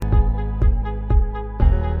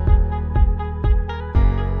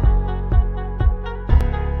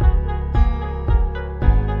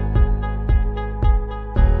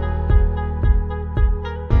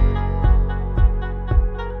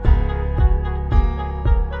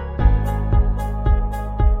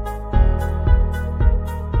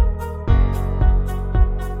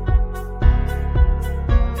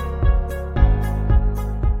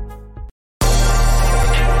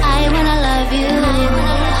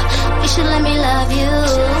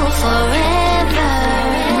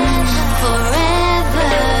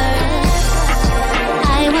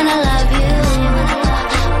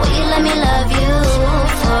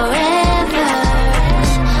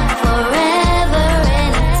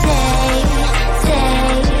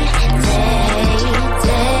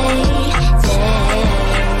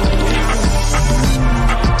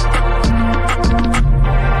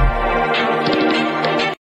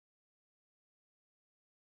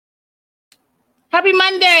Happy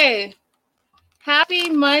Monday. Happy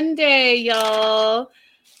Monday, y'all.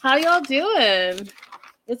 How y'all doing?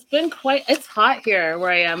 It's hot here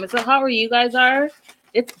where I am. Is it hot where you guys are?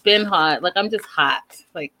 It's been hot. Like, I'm just hot.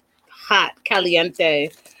 Like, hot, caliente.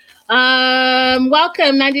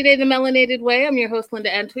 Welcome, 90 Day the Melanated Way. I'm your host, Linda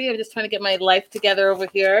Antwi. I'm just trying to get my life together over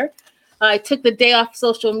here. I took the day off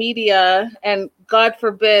social media, and God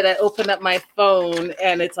forbid I open up my phone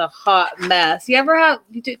and it's a hot mess.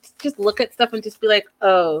 You just look at stuff and just be like,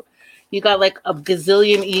 oh, you got like a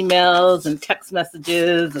gazillion emails and text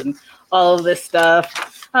messages and all of this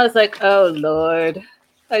stuff. I was like, oh, Lord.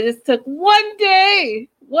 I just took one day.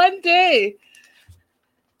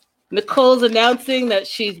 Nicole's announcing that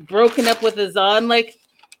she's broken up with Azan. Like,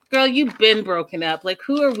 girl, you've been broken up. Like,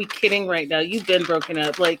 who are we kidding right now? You've been broken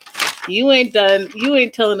up. Like, you ain't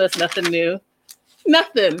telling us nothing new.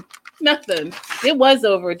 Nothing. It was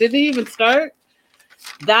over. Did it even start?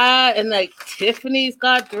 That and like Tiffany's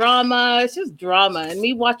got drama. It's just drama. And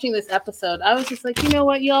me watching this episode, I was just like, you know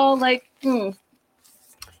what, y'all? Like, I'm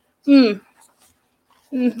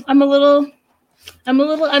a little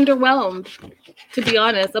underwhelmed, to be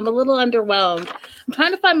honest. I'm a little underwhelmed. I'm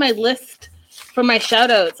trying to find my list for my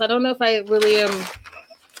shout outs. I don't know if I really am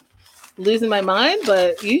losing my mind,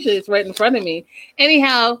 but usually it's right in front of me.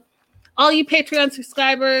 Anyhow, all you Patreon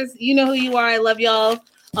subscribers, you know who you are. I love y'all.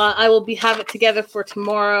 I will have it together for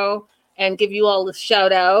tomorrow and give you all a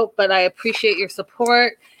shout out, but I appreciate your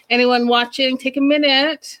support. Anyone watching, take a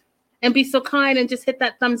minute and be so kind and just hit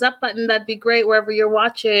that thumbs up button. That'd be great wherever you're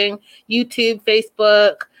watching. YouTube,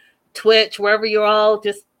 Facebook, Twitch, wherever you're all,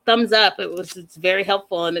 just thumbs up. It's very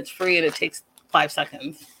helpful and it's free and it takes 5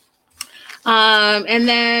 seconds. And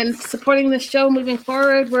then supporting the show moving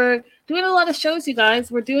forward. We're doing a lot of shows, you guys.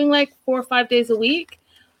 We're doing like 4 or 5 days a week.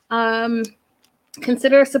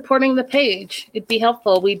 Consider supporting the page. It'd be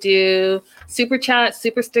helpful. We do super chat,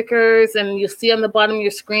 super stickers, and you'll see on the bottom of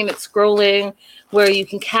your screen, it's scrolling where you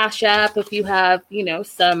can cash app if you have,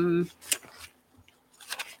 some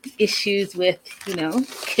issues with,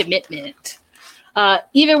 commitment.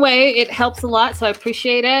 Either way, it helps a lot, so I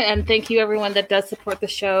appreciate it. And thank you, everyone that does support the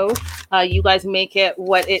show. You guys make it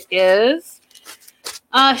what it is.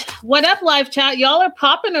 What up, live chat? Y'all are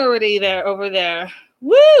popping already over there.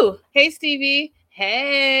 Woo! Hey, Stevie.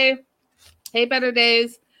 Hey, Better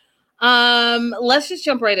Days. Let's just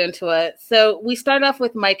jump right into it. So we start off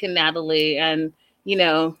with Mike and Natalie, and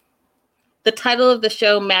the title of the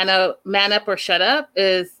show, Man Up or Shut Up,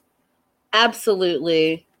 is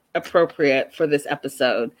absolutely appropriate for this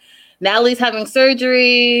episode. Natalie's having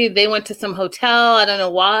surgery. They went to some hotel. I don't know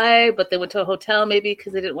why, but they went to a hotel maybe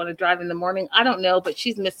because they didn't want to drive in the morning. I don't know, but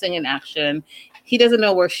she's missing in action. He doesn't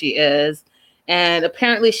know where she is. And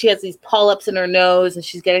apparently she has these polyps in her nose and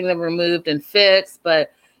she's getting them removed and fixed.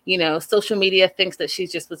 But, social media thinks that she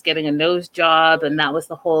just was getting a nose job and that was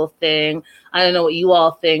the whole thing. I don't know what you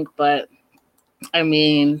all think, but I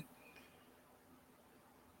mean,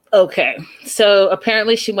 okay. So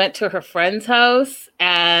apparently she went to her friend's house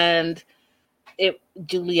and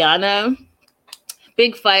Juliana,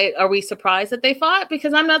 big fight. Are we surprised that they fought?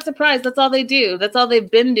 Because I'm not surprised. That's all they do. That's all they've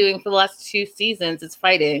been doing for the last 2 seasons is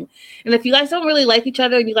fighting. And if you guys don't really like each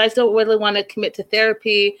other and you guys don't really want to commit to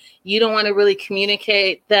therapy, you don't want to really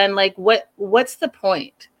communicate, then like what's the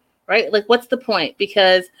point? Right? Like what's the point?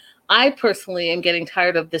 Because I personally am getting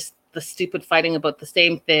tired of the stupid fighting about the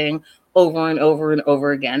same thing over and over and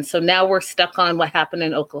over again. So now we're stuck on what happened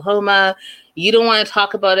in Oklahoma. You don't want to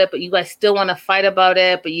talk about it, but you guys still want to fight about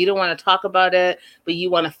it, but you don't want to talk about it, but you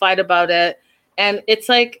want to fight about it. And it's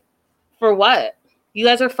like, for what? You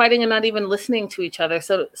guys are fighting and not even listening to each other.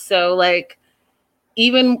 So like,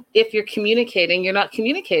 even if you're communicating, you're not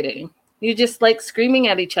communicating. You're just like screaming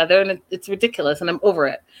at each other and it's ridiculous and I'm over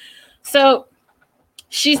it. So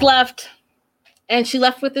she's left. And she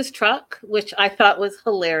left with this truck, which I thought was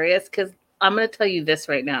hilarious because I'm going to tell you this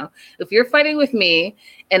right now. If you're fighting with me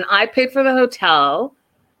and I paid for the hotel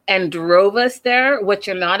and drove us there, what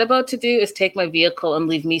you're not about to do is take my vehicle and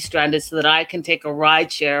leave me stranded so that I can take a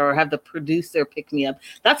ride share or have the producer pick me up.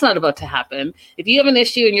 That's not about to happen. If you have an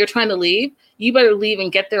issue and you're trying to leave, you better leave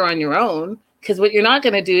and get there on your own, because what you're not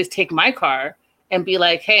going to do is take my car and be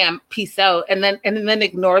like, hey, I'm peace out, and then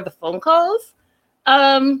ignore the phone calls.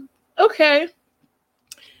 Okay.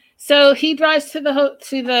 So he drives to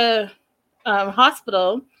the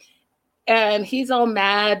hospital, and he's all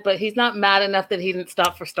mad, but he's not mad enough that he didn't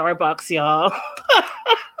stop for Starbucks, y'all.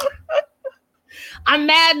 I'm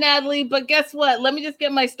mad, Natalie, but guess what? Let me just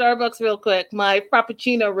get my Starbucks real quick, my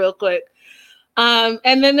Frappuccino real quick. And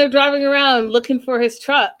then they're driving around looking for his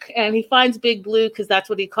truck, and he finds Big Blue because that's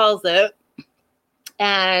what he calls it.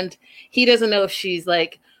 And he doesn't know if she's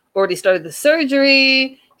like already started the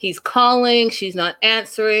surgery. He's calling, she's not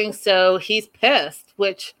answering. So he's pissed,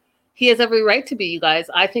 which he has every right to be, you guys.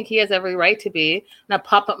 I think he has every right to be. Now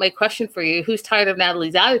pop up my question for you. Who's tired of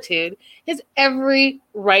Natalie's attitude? He has every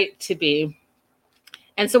right to be.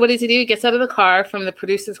 And so what does he do? He gets out of the car, from the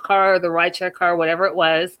producer's car or the rideshare car, whatever it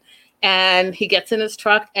was, and he gets in his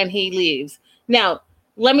truck and he leaves. Now,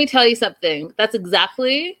 let me tell you something. That's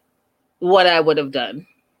exactly what I would have done.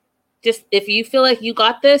 Just if you feel like you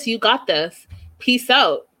got this, you got this. Peace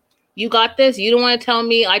out. You got this. You don't want to tell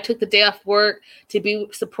me I took the day off work to be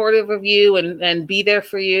supportive of you and be there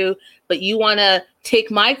for you, but you want to take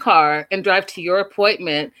my car and drive to your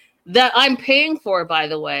appointment that I'm paying for, by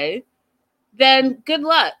the way, then good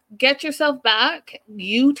luck. Get yourself back.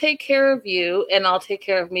 You take care of you and I'll take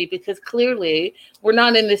care of me, because clearly we're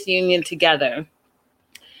not in this union together.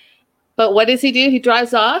 But what does he do? He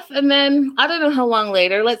drives off, and then I don't know how long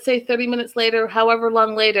later, let's say 30 minutes later, however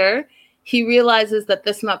long later, he realizes that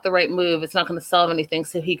this is not the right move. It's not going to solve anything.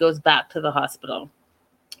 So he goes back to the hospital,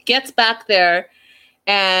 gets back there,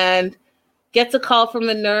 and gets a call from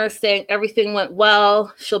the nurse saying everything went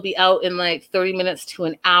well. She'll be out in like 30 minutes to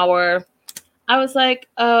an hour. I was like,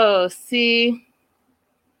 oh, see,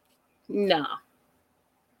 no.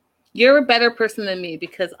 You're a better person than me,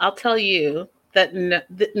 because I'll tell you that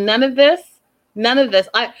none of this,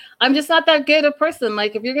 I'm just not that good a person.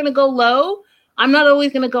 Like, if you're going to go low, I'm not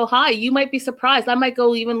always going to go high. You might be surprised. I might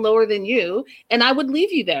go even lower than you, and I would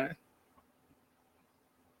leave you there.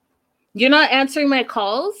 You're not answering my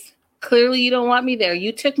calls. Clearly, you don't want me there.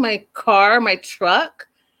 You took my car, my truck.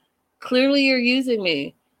 Clearly, you're using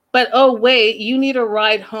me. But, oh, wait, you need a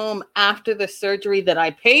ride home after the surgery that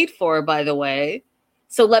I paid for, by the way.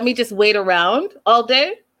 So let me just wait around all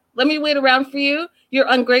day? Let me wait around for you? Your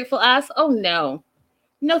ungrateful ass? Oh, no.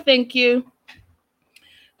 No, thank you.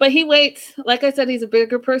 But he waits. Like I said, he's a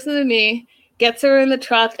bigger person than me. Gets her in the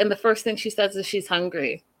truck, and the first thing she says is she's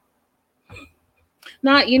hungry.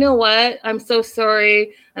 Not, you know what? I'm so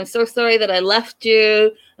sorry. I'm so sorry that I left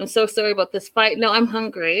you. I'm so sorry about this fight. No, I'm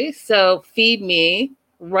hungry. So feed me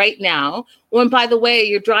right now. Oh, and by the way,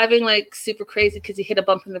 you're driving like super crazy because you hit a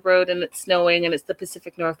bump in the road and it's snowing and it's the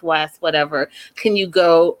Pacific Northwest, whatever. Can you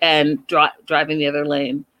go and drive in the other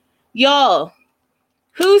lane? Y'all,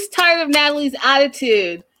 who's tired of Natalie's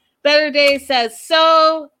attitude? Better Days says,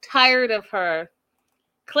 so tired of her.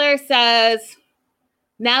 Claire says,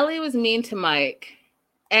 Natalie was mean to Mike.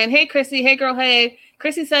 And hey, Chrissy, hey, girl, hey.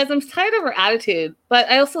 Chrissy says, I'm tired of her attitude, but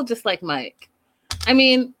I also dislike Mike. I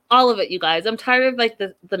mean, all of it, you guys. I'm tired of like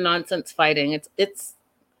the nonsense fighting. It's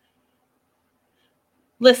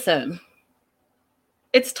listen,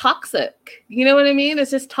 it's toxic. You know what I mean?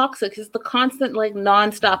 It's just toxic. It's the constant, like,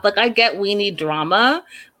 nonstop. Like, I get we need drama,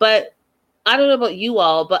 but I don't know about you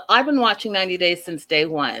all, but I've been watching 90 Days since day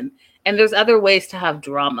one. And there's other ways to have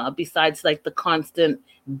drama besides like the constant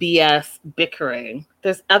BS bickering.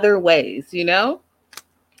 There's other ways, you know?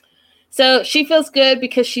 So she feels good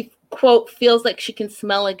because she, quote, feels like she can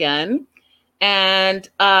smell again. And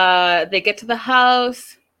they get to the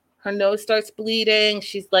house. Her nose starts bleeding.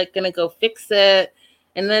 She's like going to go fix it.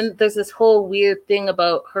 And then there's this whole weird thing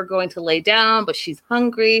about her going to lay down, but she's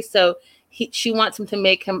hungry. So she wants him to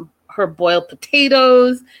make her boiled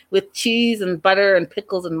potatoes with cheese and butter and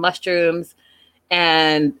pickles and mushrooms.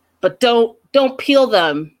 But don't peel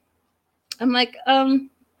them. I'm like,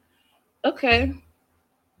 okay.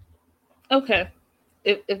 Okay.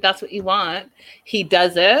 If that's what you want. He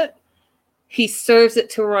does it. He serves it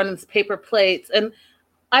to her on his paper plates. And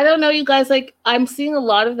I don't know, you guys, like, I'm seeing a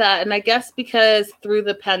lot of that. And I guess because through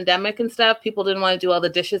the pandemic and stuff, people didn't want to do all the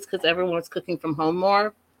dishes because everyone was cooking from home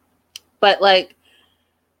more. But, like,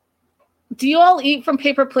 do you all eat from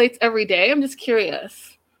paper plates every day? I'm just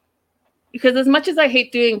curious. Because as much as I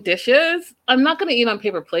hate doing dishes, I'm not going to eat on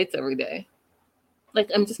paper plates every day. Like,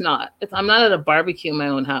 I'm just not. I'm not at a barbecue in my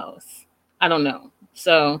own house. I don't know.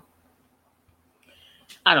 So,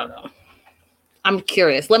 I don't know. I'm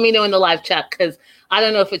curious. Let me know in the live chat, because I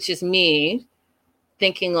don't know if it's just me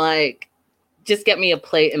thinking like, just get me a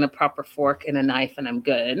plate and a proper fork and a knife and I'm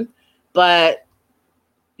good. But,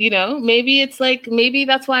 you know, maybe it's like, maybe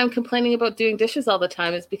that's why I'm complaining about doing dishes all the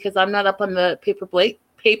time, is because I'm not up on the paper plate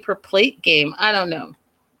game. I don't know.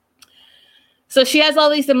 So she has all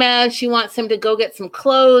these demands. She wants him to go get some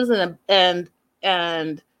clothes and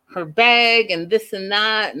her bag and this and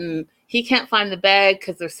that. And he can't find the bag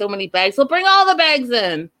because there's so many bags. Well, bring all the bags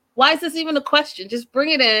in. Why is this even a question? Just bring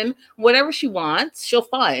it in. Whatever she wants, she'll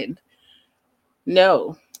find.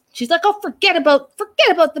 No. She's like, oh, forget about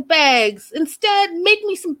the bags. Instead, make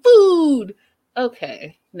me some food.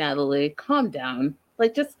 Okay, Natalie, calm down.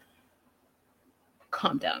 Like, just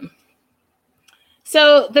calm down.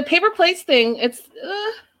 So the paper plates thing, it's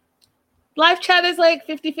live chat is like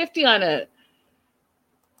 50-50 on it.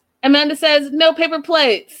 Amanda says, no paper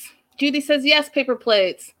plates. Judy says, yes, paper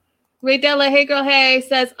plates. Raydella, hey girl, hey,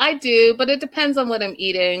 says, I do, but it depends on what I'm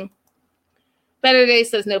eating. Better Day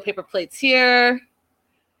says, no paper plates here.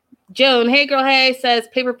 Joan, hey girl, hey, says,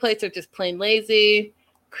 paper plates are just plain lazy.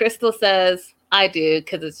 Crystal says, I do,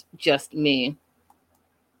 because it's just me.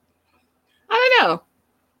 I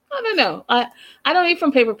don't know. I don't eat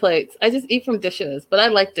from paper plates. I just eat from dishes, but I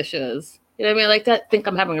like dishes. You know what I mean? I like to think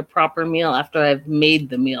I'm having a proper meal after I've made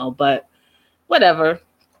the meal, but whatever.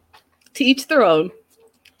 To each their own.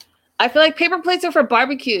 I feel like paper plates are for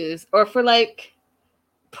barbecues or for like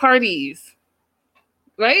parties,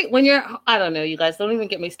 right? When you're, I don't know, you guys, don't even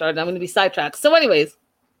get me started. I'm going to be sidetracked. So anyways,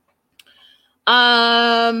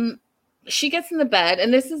 she gets in the bed,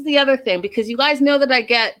 and this is the other thing, because you guys know that I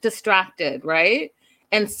get distracted, right?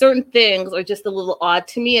 And certain things are just a little odd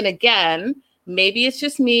to me. And again, maybe it's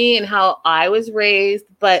just me and how I was raised,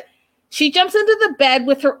 but she jumps into the bed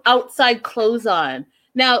with her outside clothes on.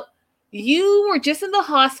 Now, you were just in the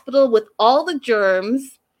hospital with all the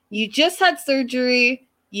germs. You just had surgery.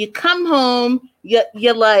 You come home.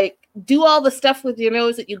 You like do all the stuff with your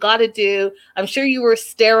nose that you got to do. I'm sure you were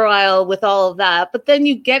sterile with all of that. But then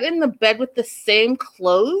you get in the bed with the same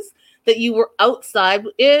clothes that you were outside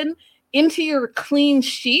in, into your clean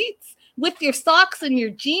sheets with your socks and your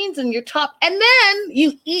jeans and your top. And then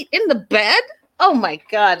you eat in the bed. Oh my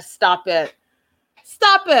God, stop it.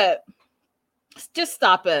 Stop it. Just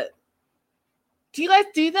stop it. Do you guys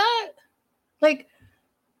do that? Like,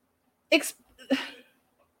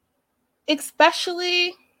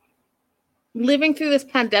 especially living through this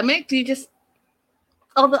pandemic, do you just,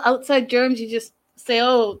 all the outside germs, you just say,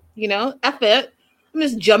 oh, you know, F it. I'm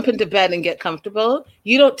just jump into bed and get comfortable.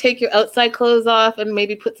 You don't take your outside clothes off and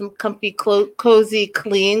maybe put some comfy, cozy,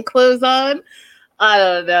 clean clothes on. I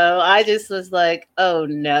don't know. I just was like, oh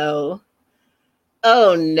no.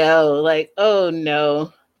 Oh no. Like, oh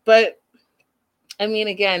no. But I mean,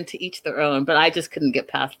 again, to each their own, but I just couldn't get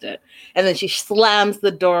past it. And then she slams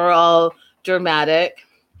the door all dramatic.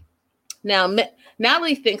 Now,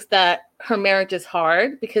 Natalie thinks that her marriage is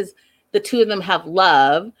hard because the two of them have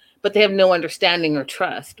love, but they have no understanding or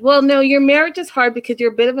trust. Well, no, your marriage is hard because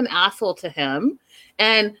you're a bit of an asshole to him.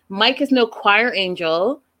 And Mike is no choir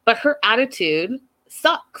angel, but her attitude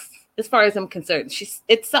sucks as far as I'm concerned.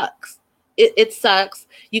 It sucks. It sucks.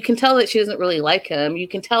 You can tell that she doesn't really like him. You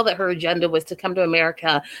can tell that her agenda was to come to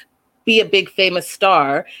America, be a big famous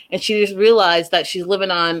star. And she just realized that she's living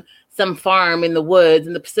on some farm in the woods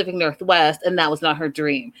in the Pacific Northwest, and that was not her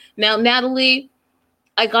dream. Now, Natalie,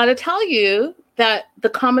 I got to tell you that the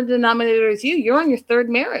common denominator is you. You're on your third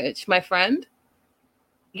marriage, my friend.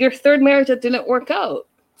 Your third marriage that didn't work out.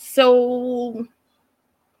 So,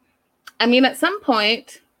 I mean, at some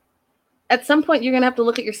point, you're going to have to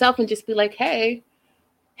look at yourself and just be like, hey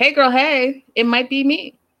girl, hey, it might be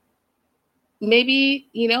me. Maybe,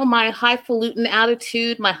 you know, my highfalutin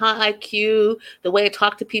attitude, my high IQ, the way I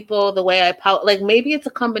talk to people, the way I pout, like maybe it's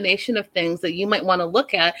a combination of things that you might want to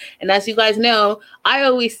look at. And as you guys know, I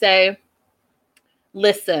always say,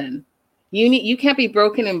 listen, you can't be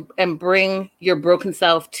broken and bring your broken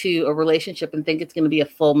self to a relationship and think it's going to be a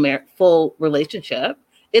full relationship.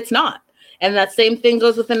 It's not. And that same thing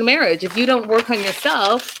goes within marriage. If you don't work on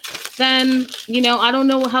yourself, then, you know, I don't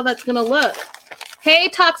know how that's going to look. Hey,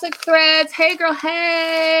 Toxic Threads. Hey, girl.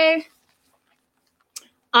 Hey.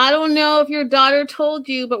 I don't know if your daughter told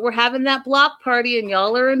you, but we're having that block party and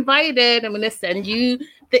y'all are invited. I'm going to send you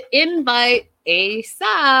the invite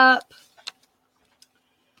ASAP.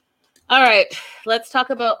 All right. Let's talk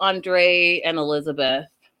about Andre and Elizabeth.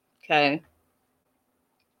 Okay.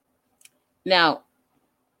 Now,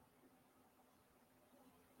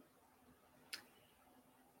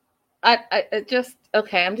 I'm just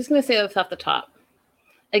going to say this off the top.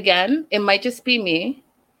 Again, it might just be me,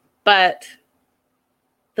 but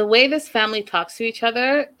the way this family talks to each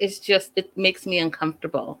other is just, it makes me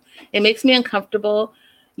uncomfortable. It makes me uncomfortable.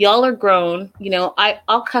 Y'all are grown. You know,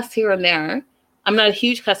 I'll cuss here and there. I'm not a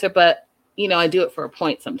huge cusser, but, you know, I do it for a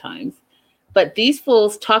point sometimes. But these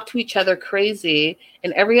fools talk to each other crazy,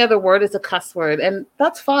 and every other word is a cuss word. And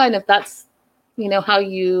that's fine if that's, you know, how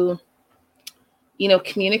you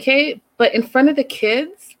communicate. But in front of the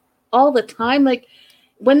kids all the time, like,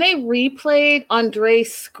 when they replayed Andre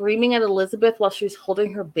screaming at Elizabeth while she was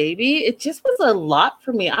holding her baby, it just was a lot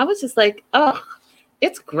for me. I was just like, oh,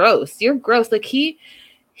 it's gross. You're gross. Like he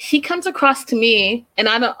comes across to me, and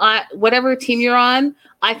whatever team you're on,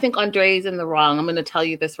 I think Andre's in the wrong. I'm going to tell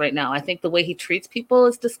you this right now. I think the way he treats people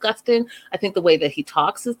is disgusting. I think the way that he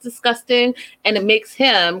talks is disgusting. And it makes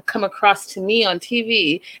him come across to me on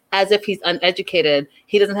TV as if he's uneducated.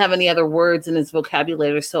 He doesn't have any other words in his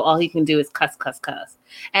vocabulary, so all he can do is cuss, cuss, cuss.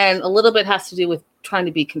 And a little bit has to do with trying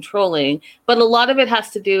to be controlling. But a lot of it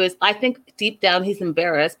has to do is, I think deep down he's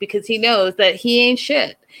embarrassed because he knows that he ain't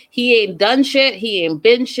shit. He ain't done shit. He ain't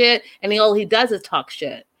been shit. And all he does is talk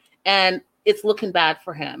shit. And it's looking bad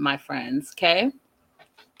for him, my friends, okay?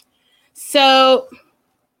 So,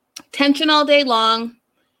 tension all day long.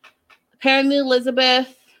 Apparently,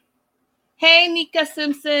 Elizabeth. Hey, Nika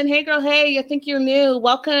Simpson. Hey, girl, hey, I think you're new.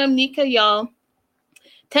 Welcome, Nika, y'all.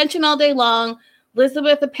 Tension all day long.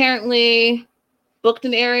 Elizabeth apparently booked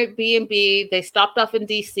an Airbnb. They stopped off in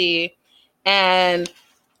D.C., and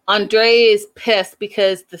Andre is pissed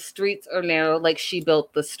because the streets are narrow, like she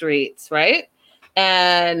built the streets, right?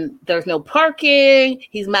 And there's no parking.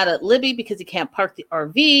 He's mad at Libby because he can't park the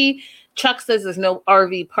RV. Chuck says there's no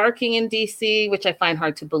RV parking in DC, which I find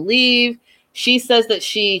hard to believe. She says that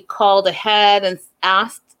she called ahead and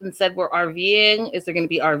asked and said, we're RVing. Is there going to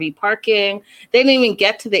be RV parking? They didn't even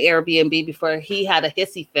get to the Airbnb before he had a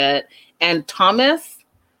hissy fit. And Thomas,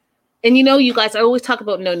 and you know, you guys, I always talk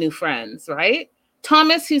about no new friends, right?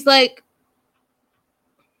 Thomas, who's like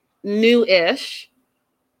new-ish,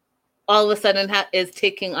 all of a sudden is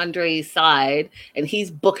taking Andre's side, and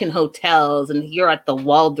he's booking hotels, and you're at the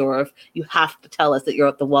Waldorf. You have to tell us that you're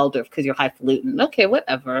at the Waldorf because you're highfalutin. Okay,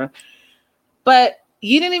 whatever. But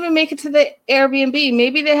you didn't even make it to the Airbnb.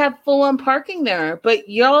 Maybe they have full-on parking there, but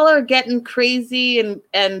y'all are getting crazy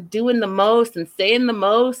and doing the most and saying the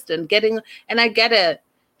most and getting, and I get it.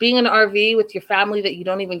 Being in an RV with your family that you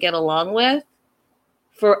don't even get along with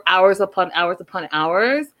for hours upon hours upon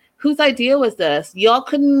hours. Whose idea was this? Y'all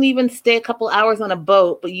couldn't even stay a couple hours on a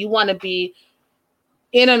boat, but you want to be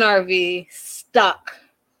in an RV stuck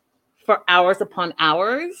for hours upon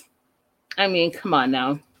hours? I mean, come on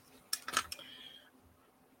now.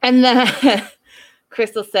 And then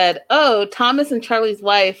Crystal said, oh, Thomas and Charlie's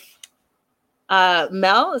wife,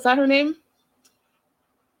 Mel, is that her name?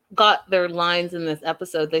 Got their lines in this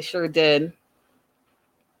episode. They sure did.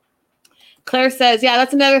 Claire says, yeah,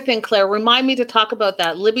 that's another thing, Claire. Remind me to talk about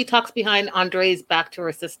that. Libby talks behind Andre's back to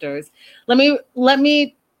her sisters. Let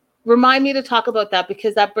me remind me to talk about that,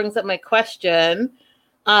 because that brings up my question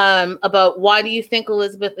about why do you think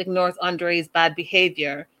Elizabeth ignores Andre's bad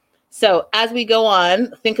behavior? So as we go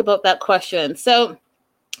on, think about that question. So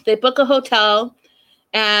they book a hotel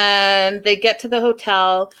and they get to the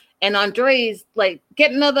hotel, and Andre's like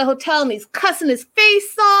getting out of the hotel and he's cussing his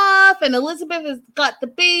face off. And Elizabeth has got the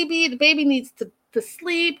baby. The baby needs to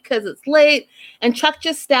sleep because it's late. And Chuck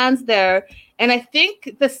just stands there. And I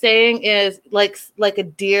think the saying is like a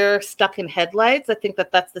deer stuck in headlights. I think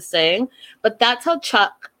that's the saying. But that's how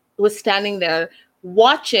Chuck was standing there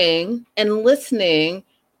watching and listening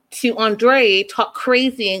to Andre talk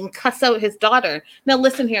crazy and cuss out his daughter. Now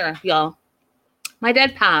listen here, y'all. My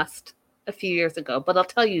dad passed a few years ago, but I'll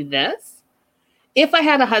tell you this. If I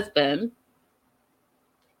had a husband,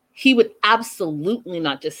 he would absolutely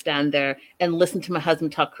not just stand there and listen to my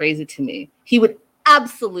husband talk crazy to me. He would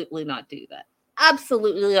absolutely not do that.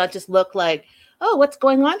 Absolutely not just look like, oh, what's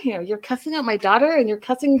going on here? You're cussing out my daughter and you're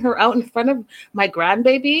cussing her out in front of my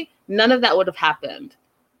grandbaby. None of that would have happened.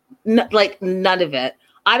 None of it.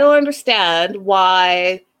 I don't understand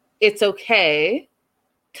why it's okay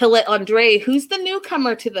to let Andre, who's the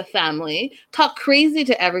newcomer to the family, talk crazy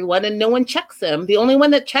to everyone and no one checks him. The only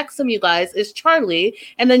one that checks him, you guys, is Charlie.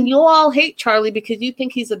 And then you'll all hate Charlie because you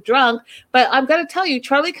think he's a drunk. But I've got to tell you,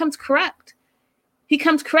 Charlie comes correct. He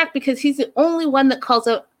comes correct because he's the only one that calls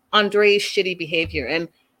out Andre's shitty behavior. And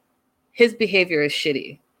his behavior is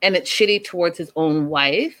shitty. And it's shitty towards his own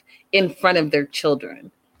wife in front of their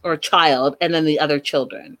children or child and then the other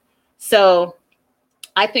children. So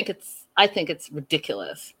I think it's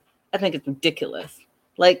ridiculous. I think it's ridiculous.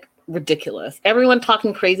 Like ridiculous. Everyone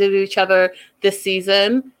talking crazy to each other this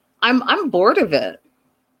season. I'm bored of it.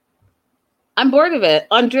 I'm bored of it.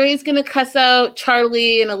 Andre's gonna cuss out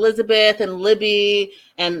Charlie and Elizabeth and Libby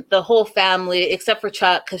and the whole family, except for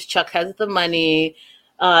Chuck, because Chuck has the money.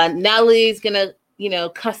 Natalie's gonna,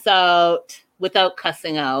 cuss out without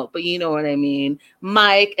cussing out, but you know what I mean.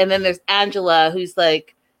 Mike, and then there's Angela, who's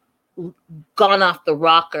like gone off the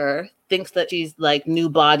rocker, thinks that she's like new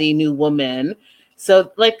body, new woman.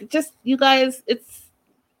 So like, just you guys,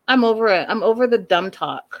 I'm over it. I'm over the dumb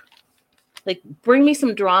talk. Like, bring me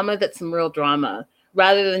some drama that's some real drama,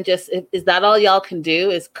 rather than just, is that all y'all can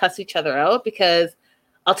do is cuss each other out? Because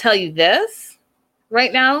I'll tell you this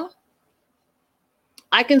right now,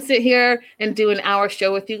 I can sit here and do an hour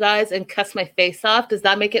show with you guys and cuss my face off. Does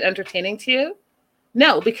that make it entertaining to you?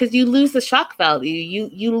 No, because you lose the shock value.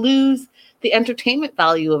 You lose the entertainment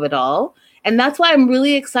value of it all. And that's why I'm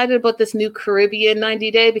really excited about this new Caribbean 90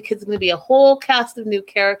 Day, because it's going to be a whole cast of new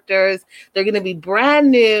characters. They're going to be brand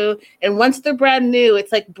new. And once they're brand new,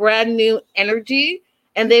 it's like brand new energy.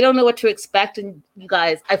 And they don't know what to expect. And you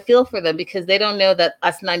guys, I feel for them because they don't know that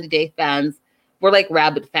us 90 Day fans, we're like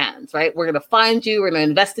rabid fans, right? We're going to find you. We're going to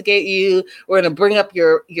investigate you. We're going to bring up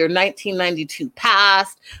your 1992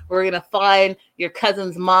 past. We're going to find your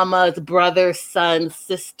cousin's mama's brother, son,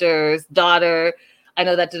 sister's daughter. I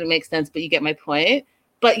know that didn't make sense, but you get my point.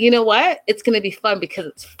 But you know what? It's going to be fun because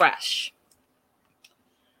it's fresh.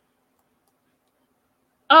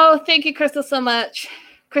 Oh, thank you, Crystal, so much.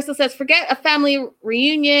 Crystal says, forget a family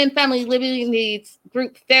reunion. Family living needs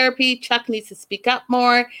group therapy. Chuck needs to speak up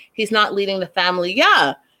more. He's not leading the family.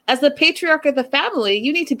 Yeah. As the patriarch of the family,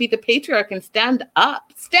 you need to be the patriarch and stand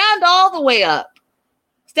up. Stand all the way up.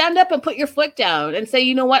 Stand up and put your foot down and say,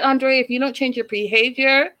 you know what, Andre, if you don't change your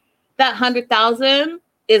behavior, that 100,000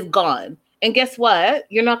 is gone. And guess what?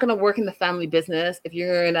 You're not going to work in the family business if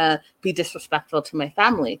you're going to be disrespectful to my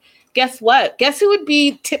family. Guess what? Guess who would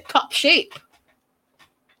be tip-top shape?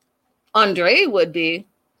 Andre would be.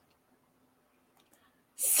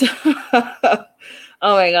 So, oh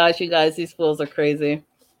my gosh, you guys, these fools are crazy.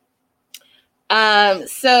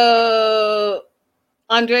 So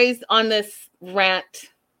Andre's on this rant,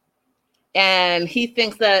 and he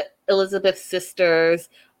thinks that Elizabeth's sisters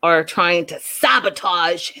are trying to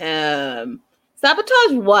sabotage him.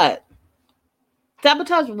 Sabotage what?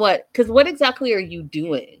 Sabotage what? Because what exactly are you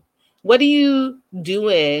doing? What are you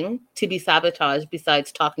doing to be sabotaged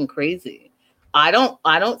besides talking crazy? I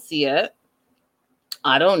don't see it.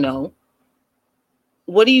 I don't know.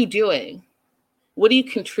 What are you doing? What are you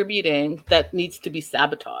contributing that needs to be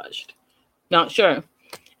sabotaged? Not sure.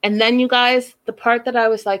 And then you guys, the part that I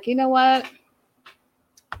was like, you know what?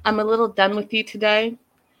 I'm a little done with you today.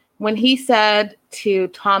 When he said to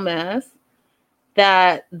Thomas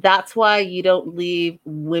that that's why you don't leave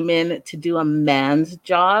women to do a man's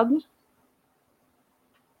job.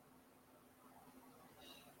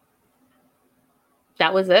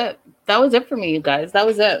 That was it. That was it for me, you guys. That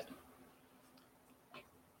was it.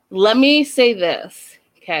 Let me say this,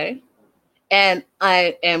 okay? And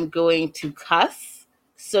I am going to cuss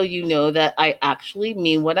so you know that I actually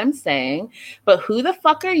mean what I'm saying. But who the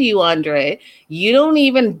fuck are you, Andre? You don't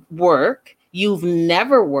even work. You've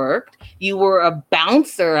never worked. You were a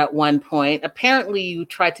bouncer at one point. Apparently you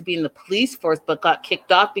tried to be in the police force but got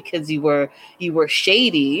kicked off because you were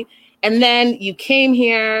shady. And then you came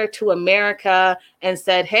here to America and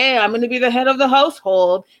said, hey, I'm going to be the head of the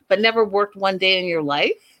household, but never worked one day in your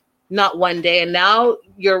life. Not one day. And now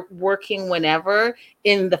you're working whenever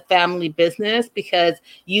in the family business because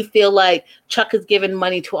you feel like Chuck has given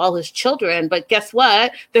money to all his children. But guess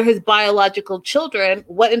what? They're his biological children.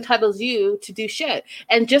 What entitles you to do shit?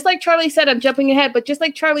 And just like Charlie said, I'm jumping ahead, but just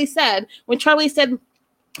like Charlie said,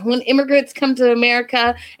 when immigrants come to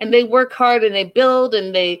America and they work hard and they build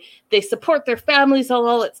and they support their families and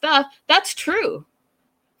all that stuff, that's true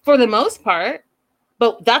for the most part.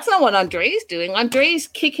 But that's not what Andre's doing. Andre's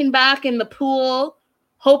kicking back in the pool,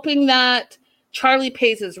 hoping that Charlie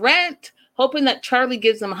pays his rent, hoping that Charlie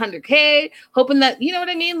gives him $100K, hoping that, you know what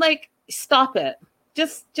I mean? Like, stop it.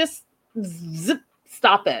 Just zip,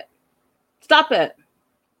 stop it. Stop it.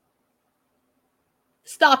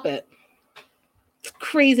 Stop it. It's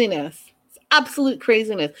craziness. It's absolute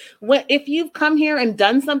craziness. If you've come here and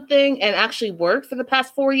done something and actually worked for the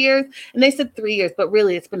past 4 years, and they said 3 years, but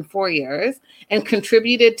really it's been 4 years, and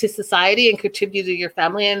contributed to society and contributed to your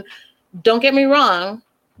family. And don't get me wrong,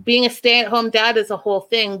 being a stay-at-home dad is a whole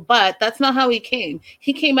thing, but that's not how he came.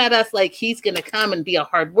 He came at us like he's going to come and be a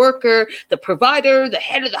hard worker, the provider, the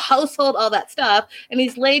head of the household, all that stuff. And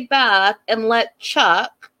he's laid back and let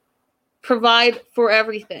Chuck provide for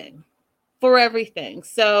everything. For everything.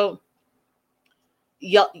 So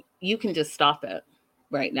you can just stop it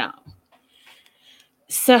right now.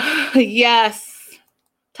 So yes,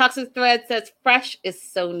 Toxic Thread says fresh is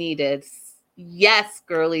so needed. Yes,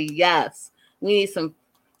 girly, yes. We need some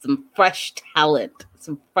fresh talent,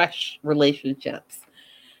 some fresh relationships.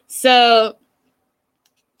 So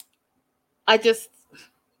I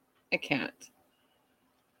can't.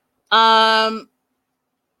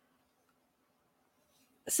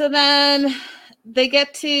 So then they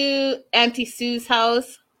get to Auntie Sue's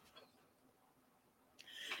house,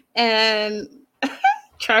 and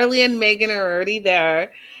Charlie and Megan are already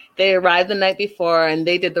there. They arrived the night before, and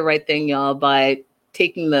they did the right thing, y'all, by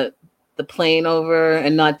taking the the plane over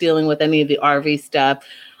and not dealing with any of the RV stuff.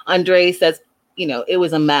 Andre says, it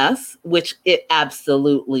was a mess, which it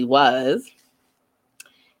absolutely was.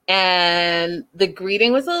 And the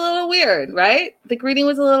greeting was a little weird, right? The greeting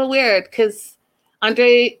was a little weird because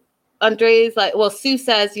Andre's like, well, Sue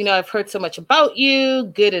says, I've heard so much about you,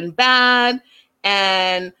 good and bad.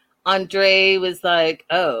 And Andre was like,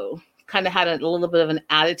 oh, kind of had a little bit of an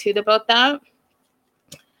attitude about that.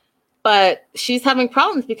 But she's having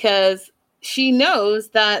problems because she knows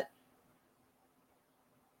that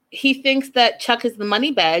he thinks that Chuck is the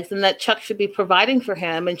money bags and that Chuck should be providing for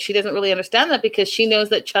him. And she doesn't really understand that because she knows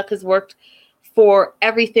that Chuck has worked for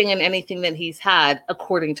everything and anything that he's had,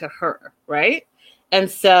 according to her, right? And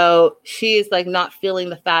so she is like not feeling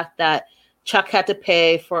the fact that Chuck had to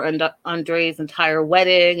pay for Andre's entire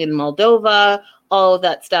wedding in Moldova, all of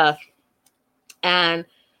that stuff. And,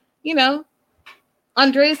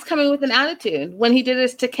 Andre's coming with an attitude. When he did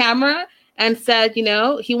this to camera and said,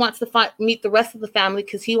 he wants to meet the rest of the family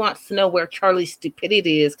because he wants to know where Charlie's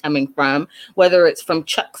stupidity is coming from, whether it's from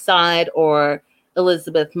Chuck's side or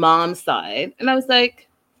Elizabeth's mom's side. And I was like,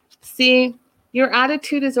 see, your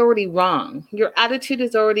attitude is already wrong. Your attitude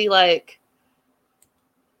is already like,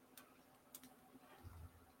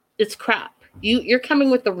 it's crap. You're coming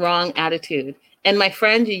with the wrong attitude. And my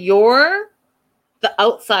friend, you're the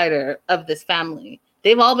outsider of this family.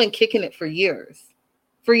 They've all been kicking it for years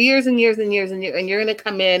and years and years. And you're going to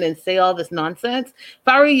come in and say all this nonsense. If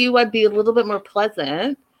I were you, I'd be a little bit more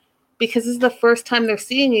pleasant because this is the first time they're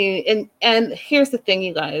seeing you. And here's the thing,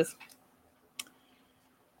 you guys.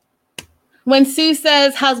 When Sue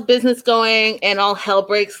says, how's business going? And all hell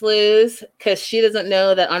breaks loose because she doesn't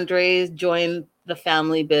know that Andre's joined the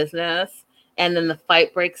family business. And then the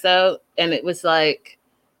fight breaks out. And it was like,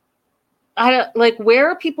 where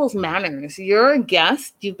are people's manners? You're a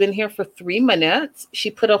guest. You've been here for 3 minutes. She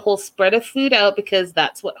put a whole spread of food out because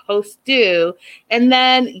that's what hosts do. And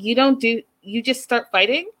then you just start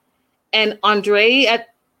fighting. And Andre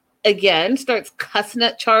again starts cussing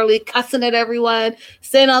at Charlie, cussing at everyone,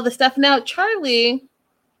 saying all this stuff. Now, Charlie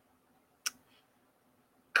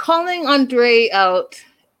calling Andre out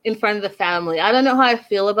in front of the family. I don't know how I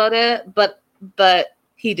feel about it, but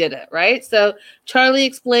he did it, right? So Charlie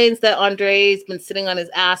explains that Andre's been sitting on his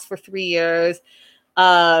ass for 3 years.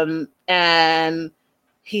 And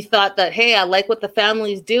he thought that, hey, I like what the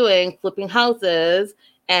family's doing, flipping houses.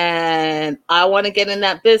 And I want to get in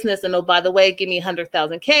that business. And oh, by the way, give me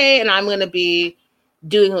 100,000 K and I'm going to be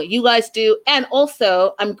doing what you guys do. And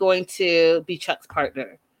also I'm going to be Chuck's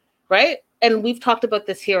partner, right? And we've talked about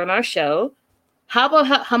this here on our show. How about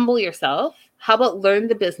humble yourself? How about learn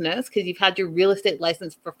the business? Because you've had your real estate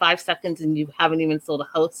license for 5 seconds and you haven't even sold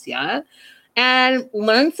a house yet. And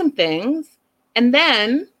learn some things. And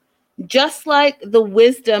then, just like the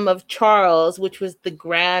wisdom of Charles, which was the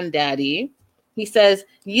granddaddy, he says,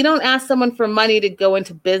 you don't ask someone for money to go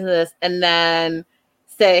into business and then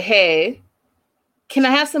say, hey, can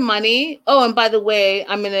I have some money? Oh, and by the way,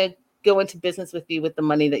 I'm going to go into business with you with the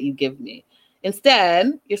money that you give me.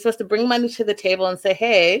 Instead, you're supposed to bring money to the table and say,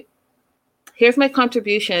 hey, here's my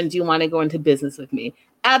contribution. Do you want to go into business with me?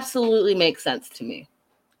 Absolutely makes sense to me.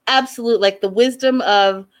 Absolutely. Like the wisdom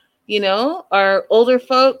of, our older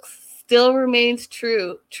folks still remains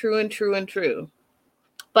true.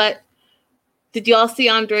 But did y'all see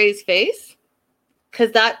Andre's face?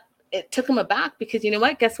 Because it took him aback because you know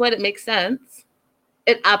what? Guess what? It makes sense.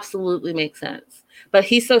 It absolutely makes sense. But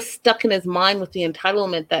he's so stuck in his mind with the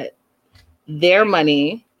entitlement that their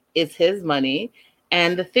money is his money.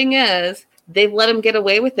 And the thing is, they've let him get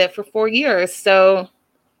away with it for 4 years. So,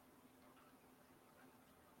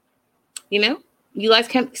 you guys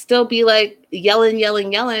can't still be like yelling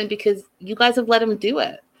because you guys have let him do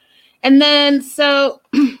it. And then, so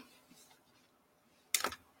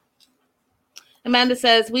Amanda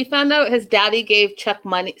says, we found out his daddy gave Chuck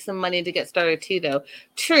some money to get started too, though.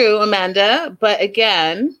 True, Amanda. But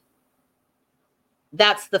again,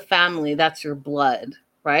 that's the family. That's your blood,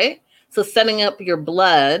 right? So setting up your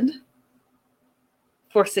blood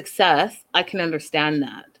for success, I can understand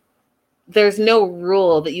that. There's no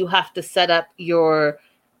rule that you have to set up your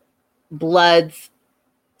blood's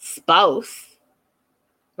spouse,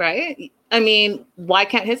 right? I mean, why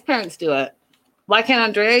can't his parents do it? Why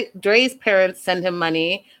can't Andre's parents send him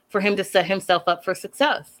money for him to set himself up for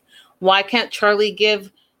success? Why can't Charlie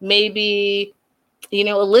give maybe,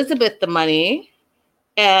 Elizabeth the money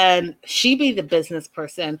and she be the business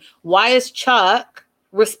person? Why is Chuck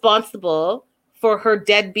responsible for her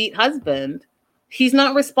deadbeat husband? He's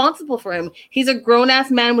not responsible for him. He's a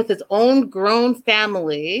grown-ass man with his own grown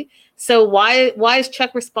family. So why is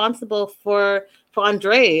Chuck responsible for for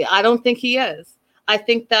Andre. I don't think he is. I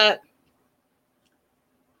think that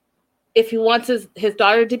if he wants his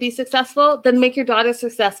daughter to be successful, then make your daughter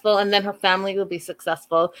successful, and then her family will be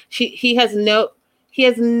successful. He has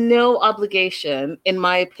no obligation, in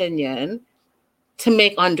my opinion, to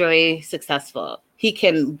make Andre successful. He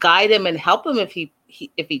can guide him and help him if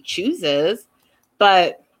he chooses,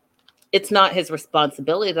 but it's not his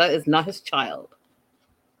responsibility. That is not his child.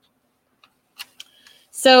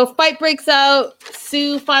 So fight breaks out.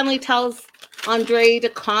 Sue finally tells Andre to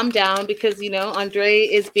calm down because, Andre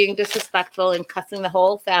is being disrespectful and cussing the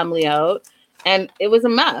whole family out. And it was a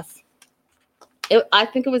mess. I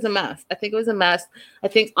think it was a mess. I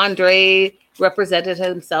think Andre represented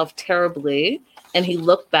himself terribly, and he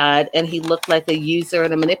looked bad, and he looked like a user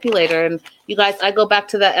and a manipulator. And you guys, I go back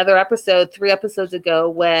to that other episode 3 episodes ago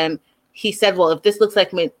when he said, well, if this looks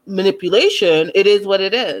like manipulation, it is what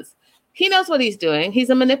it is. He knows what he's doing. He's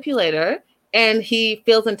a manipulator, and he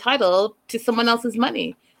feels entitled to someone else's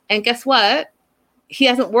money. And guess what? He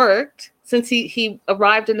hasn't worked since he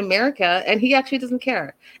arrived in America, and he actually doesn't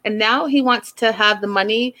care. And now he wants to have the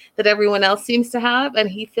money that everyone else seems to have, and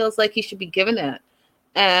he feels like he should be given it.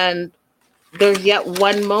 And there's yet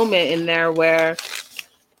one moment in there where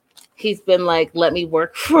he's been like, let me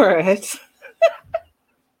work for it.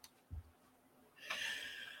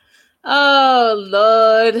 Oh,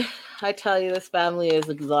 Lord. I tell you, this family is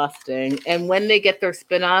exhausting. And when they get their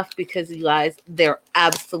spinoff, because you guys, they're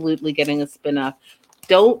absolutely getting a spinoff.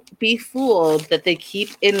 Don't be fooled that they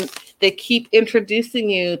keep introducing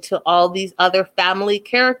you to all these other family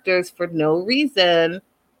characters for no reason.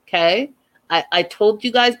 Okay? I told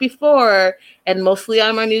you guys before, and mostly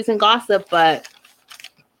on my news and gossip, but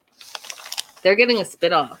they're getting a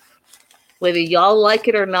spinoff. Whether y'all like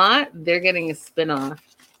it or not, they're getting a spinoff.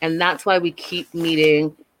 And that's why we keep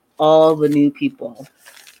meeting all the new people.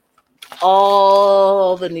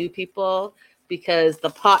 Because the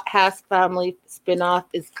Potthast family spinoff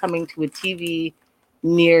is coming to a TV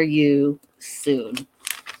near you soon.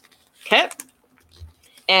 Okay?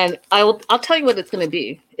 And I'll tell you what it's going to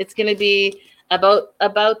be. It's going to be about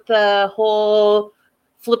the whole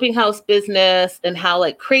flipping house business and how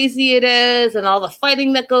like crazy it is and all the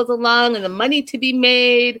fighting that goes along and the money to be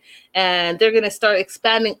made. And they're going to start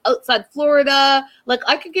expanding outside Florida. Like,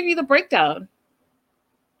 I could give you the breakdown.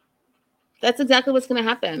 That's exactly what's going to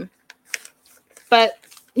happen. But,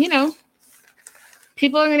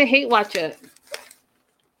 people are going to hate watch it.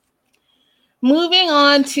 Moving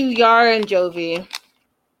on to Yara and Jovi.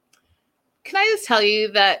 Can I just tell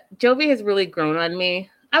you that Jovi has really grown on me?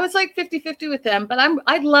 I was like 50-50 with him, but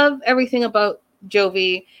I love everything about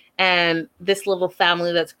Jovi and this little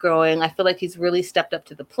family that's growing. I feel like he's really stepped up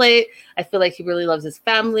to the plate. I feel like he really loves his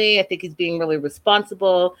family. I think he's being really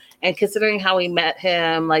responsible. And considering how we met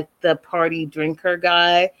him, like the party drinker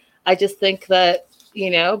guy, I just think that,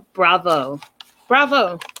 bravo.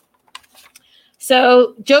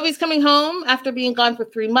 So Jovi's coming home after being gone for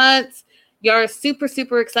 3 months. Yara's super,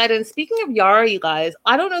 super excited. And speaking of Yara, you guys,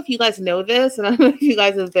 I don't know if you guys know this, and I don't know if you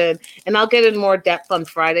guys have been, and I'll get in more depth on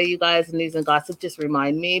Friday, you guys, in News and Gossip, just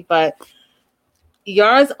remind me, but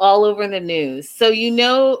Yara's all over the news. So,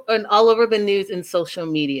 and all over the news in social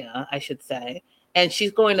media, I should say. And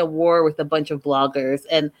she's going to war with a bunch of bloggers,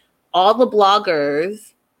 and all the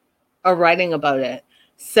bloggers are writing about it.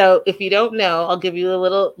 So if you don't know, I'll give you a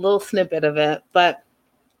little snippet of it. But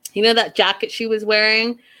that jacket she was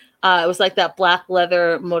wearing? It was like that black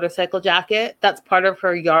leather motorcycle jacket. That's part of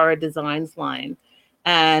her Yara Designs line.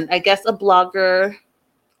 And I guess a blogger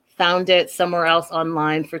found it somewhere else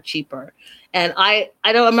online for cheaper. And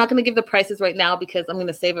I'm not going to give the prices right now because I'm going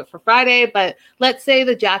to save it for Friday. But let's say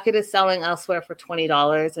the jacket is selling elsewhere for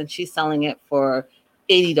 $20 and she's selling it for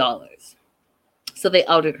 $80. So they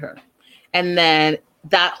outed her. And then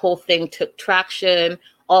that whole thing took traction.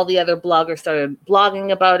 All the other bloggers started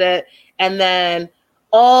blogging about it. And then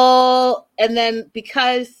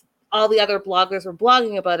because all the other bloggers were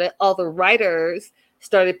blogging about it, all the writers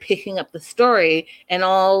started picking up the story, and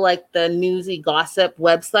all like the newsy gossip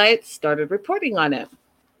websites started reporting on it.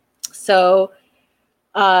 So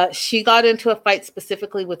she got into a fight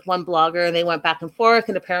specifically with one blogger, and they went back and forth.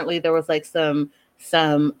 And apparently there was like some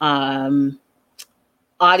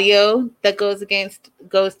audio that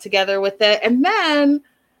goes together with it. And then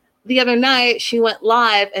the other night she went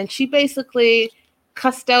live, and she basically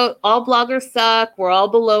cussed out all bloggers suck. We're all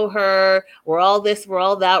below her. We're all this. We're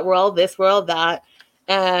all that. We're all this. We're all that.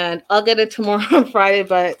 And I'll get into more on Friday,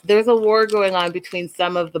 but there's a war going on between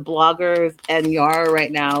some of the bloggers and Yara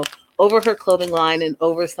right now over her clothing line and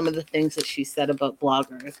over some of the things that she said about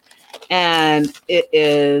bloggers. And it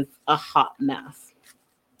is a hot mess.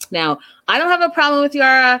 past now. I don't have a problem with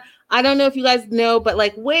Yara. I don't know if you guys know, but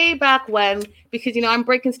like way back when, because, you know, I'm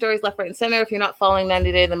breaking stories left, right, and center. If you're not following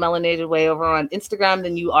 90 Day the Melanated Way over on Instagram,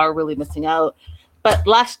 then you are really missing out. But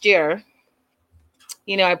last year,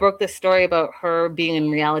 you know, I broke this story about her being in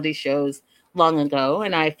reality shows long ago,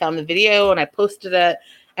 and I found the video and I posted it.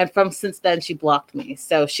 And from since then, she blocked me.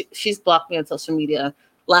 So she's blocked me on social media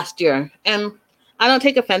last year. And I don't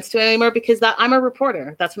take offense to it anymore because I'm a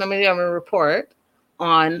reporter. That's what I'm going to do. I'm going to report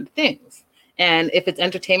on things. And if it's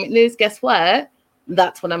entertainment news, guess what?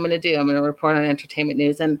 That's what I'm going to do. I'm going to report on entertainment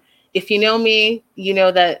news. And if you know me, you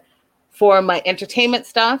know that for my entertainment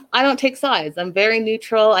stuff, I don't take sides. I'm very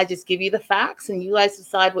neutral. I just give you the facts and you guys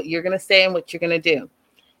decide what you're going to say and what you're going to do.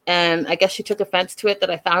 And I guess she took offense to it that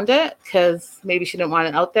I found it because maybe she didn't want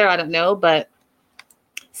it out there. I don't know, but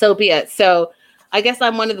so be it. So I guess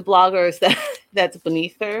I'm one of the bloggers that's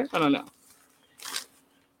beneath her. I don't know.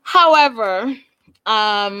 However,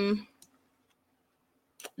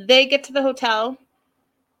 they get to the hotel.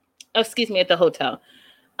 Oh, excuse me, at the hotel.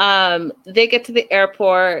 They get to the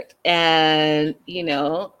airport and, you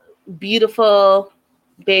know, beautiful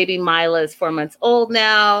baby Mila is 4 months old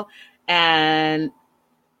now. And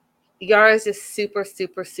Yara's just super,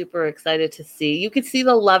 super, super excited to see. You could see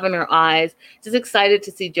the love in her eyes. Just excited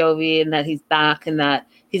to see Jovi and that he's back and that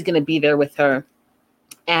he's going to be there with her.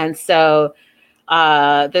 And so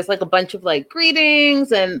there's like a bunch of like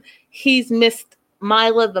greetings and he's missed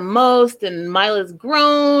Mila the most and Mila's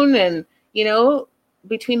grown. And, you know,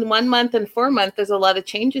 between 1 month and 4 months, there's a lot of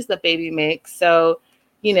changes that baby makes. So,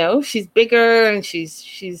 you know, she's bigger and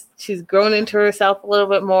she's grown into herself a little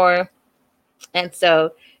bit more. And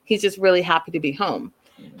so he's just really happy to be home.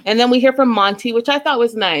 And then we hear from Monty, which I thought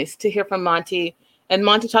was nice to hear from Monty. And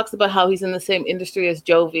Monty talks about how he's in the same industry as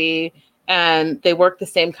Jovi and they work the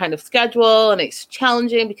same kind of schedule. And it's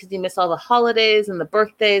challenging because you miss all the holidays and the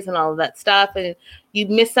birthdays and all of that stuff. And you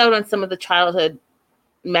miss out on some of the childhood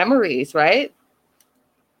memories, right?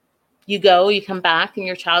 You go, you come back, and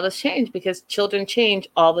your child has changed because children change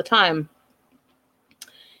all the time.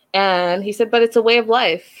 And he said, but it's a way of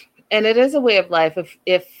life. And it is a way of life.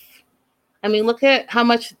 If I mean, look at how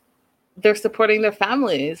much they're supporting their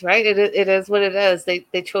families, right? It is what it is.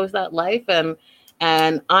 They chose that life.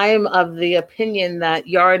 And I'm of the opinion that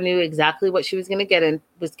Yara knew exactly what she was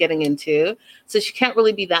getting into. So she can't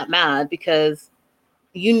really be that mad because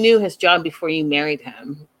you knew his job before you married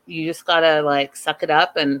him. You just gotta like suck it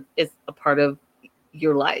up and it's a part of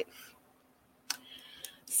your life.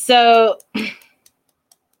 So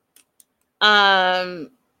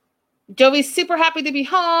Jovi's super happy to be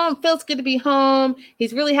home. Feels good to be home.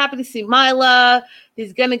 He's really happy to see Mila.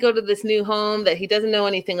 He's going to go to this new home that he doesn't know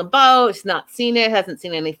anything about. He's not seen it, hasn't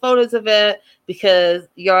seen any photos of it because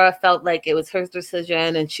Yara felt like it was her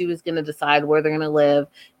decision and she was going to decide where they're going to live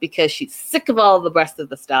because she's sick of all the rest of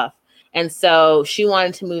the stuff. And so she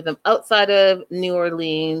wanted to move them outside of New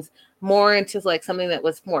Orleans, more into like something that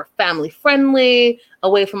was more family friendly,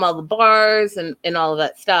 away from all the bars and all of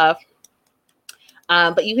that stuff.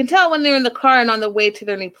 But you can tell when they're in the car and on the way to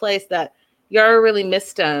their new place that Yara really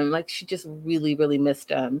missed him. Like she just really, really missed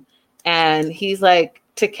him. And he's like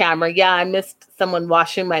to camera, yeah, I missed someone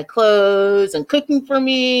washing my clothes and cooking for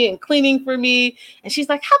me and cleaning for me. And she's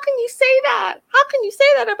like, how can you say that? How can you say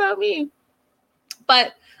that about me?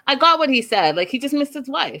 But I got what he said. Like he just missed his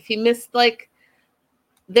wife. He missed like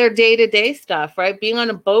their day-to-day stuff, right? Being on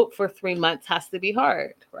a boat for 3 months has to be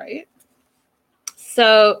hard, right?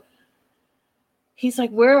 So he's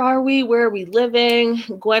like, where are we? Where are we living?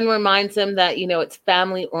 Gwen reminds him that, you know, it's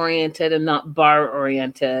family oriented and not bar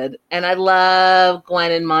oriented. And I love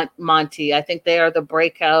Gwen and Monty. I think they are the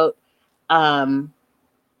breakout parents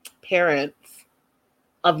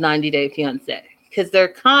of 90 Day Fiancé because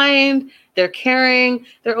they're kind, they're caring,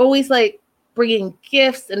 they're always like bringing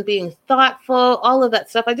gifts and being thoughtful, all of that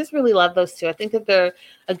stuff. I just really love those two. I think that they're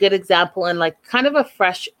a good example and like kind of a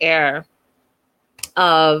fresh air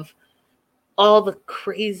of all the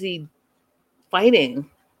crazy fighting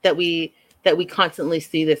that we constantly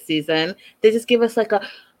see this season. They just give us like a,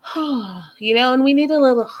 you know, and we need a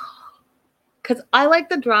little, because I like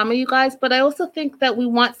the drama, you guys, but I also think that we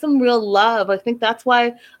want some real love. I think that's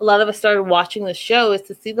why a lot of us started watching the show is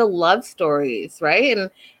to see the love stories, right?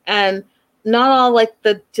 And not all like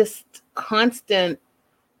the just constant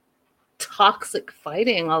toxic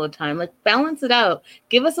fighting all the time. Like balance it out.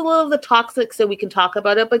 Give us a little of the toxic so we can talk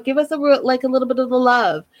about it, but give us a little bit of the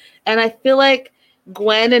love. And I feel like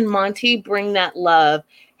Gwen and Monty bring that love.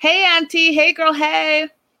 Hey, auntie. Hey, girl. Hey.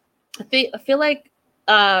 I feel like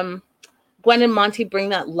Gwen and Monty bring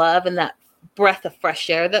that love and that breath of fresh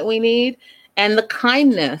air that we need and the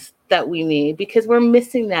kindness that we need, because we're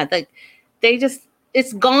missing that. Like,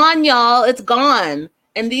 it's gone, y'all. It's gone.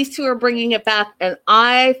 And these two are bringing it back. And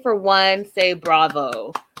I, for one, say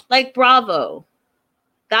bravo. Like, bravo.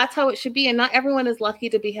 That's how it should be. And not everyone is lucky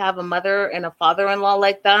to have a mother and a father-in-law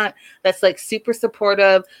like that. That's like super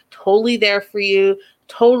supportive, totally there for you,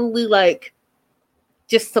 totally like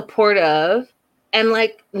just supportive and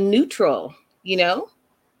like neutral, you know?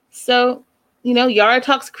 So, you know, Yara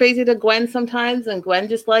talks crazy to Gwen sometimes, and Gwen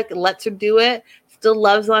just like lets her do it, still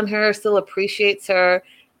loves on her, still appreciates her,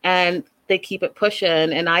 and they keep it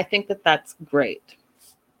pushing. And I think that that's great.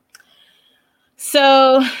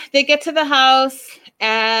 So they get to the house,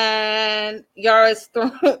 and Yara's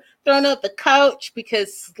thrown out the couch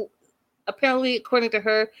because apparently, according to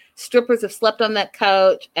her, strippers have slept on that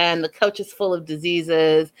couch, and the couch is full of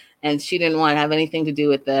diseases, and she didn't want to have anything to do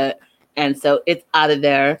with it. And so it's out of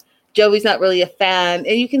there. Joey's not really a fan,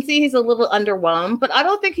 and you can see he's a little underwhelmed, but I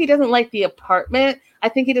don't think he doesn't like the apartment. I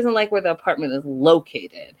think he doesn't like where the apartment is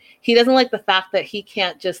located. He doesn't like the fact that he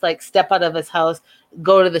can't just like step out of his house,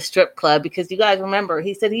 go to the strip club, because you guys remember,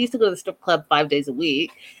 he said he used to go to the strip club 5 days a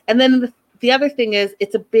week. And then the other thing is,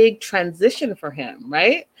 it's a big transition for him,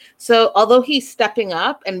 right? So although he's stepping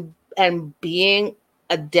up and being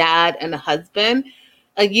a dad and a husband,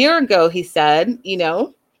 a year ago, he said, you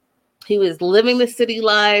know, he was living the city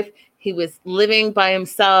life. He was living by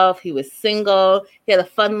himself. He was single. He had a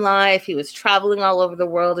fun life. He was traveling all over the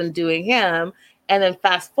world and doing him. And then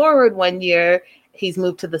fast forward 1 year, he's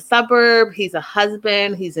moved to the suburb. He's a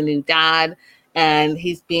husband. He's a new dad. And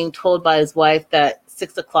he's being told by his wife that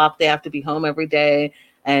 6 o'clock they have to be home every day.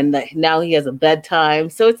 And that now he has a bedtime.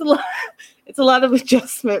 So it's a lot of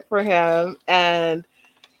adjustment for him. And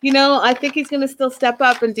you know, I think he's going to still step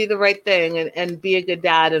up and do the right thing and be a good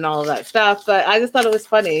dad and all of that stuff. But I just thought it was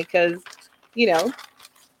funny because, you know,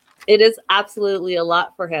 it is absolutely a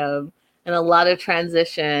lot for him and a lot of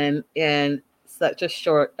transition in such a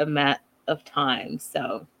short amount of time.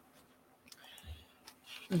 So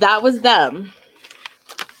that was them.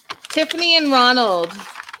 Tiffany and Ronald.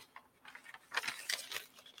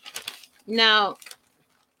 Now,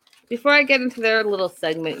 before I get into their little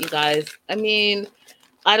segment, you guys, I mean,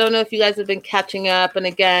 I don't know if you guys have been catching up. And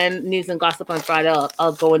again, news and gossip on Friday,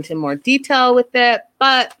 I'll go into more detail with it.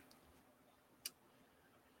 But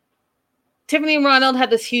Tiffany and Ronald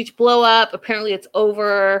had this huge blow up. Apparently it's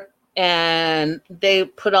over. And they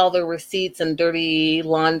put all the receipts and dirty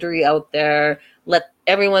laundry out there. Let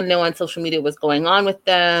everyone know on social media what's going on with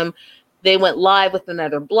them. They went live with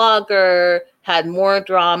another blogger, had more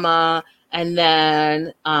drama. And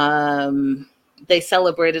then they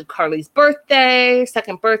celebrated Carly's birthday,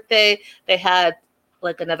 second birthday. They had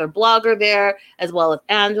like another blogger there, as well as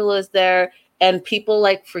Angela's there, and people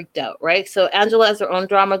like freaked out, right? So Angela has her own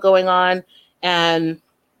drama going on, and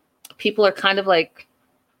people are kind of like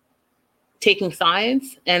taking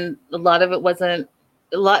sides, and a lot of it wasn't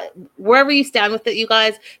a lot. Wherever you stand with it, you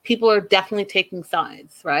guys, people are definitely taking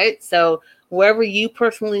sides, right? So wherever you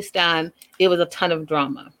personally stand, it was a ton of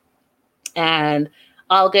drama. And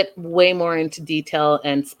I'll get way more into detail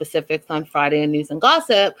and specifics on Friday in News and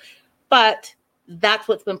Gossip, but that's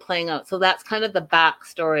what's been playing out. So that's kind of the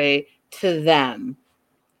backstory to them.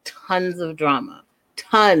 Tons of drama.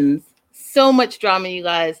 Tons. So much drama, you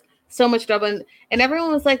guys. So much drama. And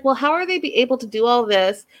everyone was like, well, how are they be able to do all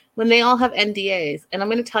this when they all have NDAs? And I'm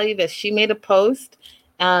going to tell you this. She made a post,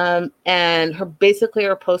 and her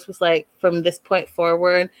post was like, from this point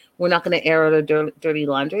forward, we're not going to air out a dirty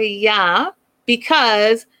laundry. Yeah.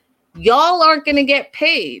 Because y'all aren't going to get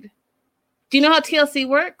paid. Do you know how TLC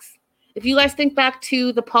works? If you guys think back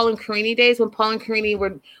to the Paul and Karine days, when Paul and Karine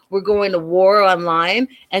were going to war online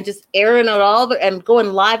and just airing out and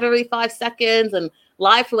going live every 5 seconds and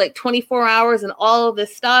live for like 24 hours and all of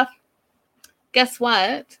this stuff, guess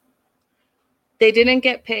what? They didn't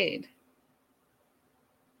get paid.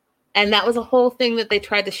 And that was a whole thing that they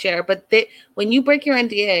tried to share. But when you break your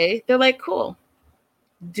NDA, they're like, cool,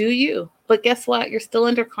 do you? But guess what? You're still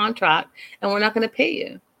under contract and we're not going to pay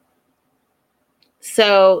you.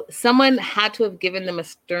 So someone had to have given them a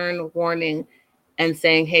stern warning and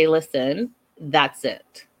saying, hey, listen, that's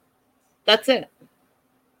it. That's it.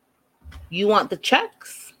 You want the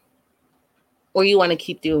checks or you want to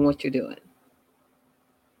keep doing what you're doing?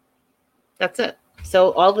 That's it.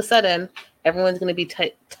 So all of a sudden, everyone's going to be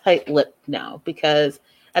tight-lipped now because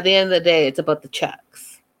at the end of the day, it's about the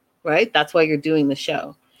checks, right? That's why you're doing the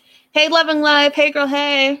show. Hey, Loving Live. Hey, girl.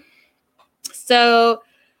 Hey. So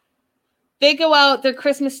they go out their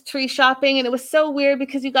Christmas tree shopping, and it was so weird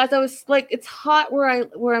because you guys, I was like, it's hot where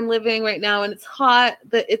I'm living right now, and it's hot.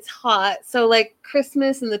 So like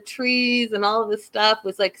Christmas and the trees and all of this stuff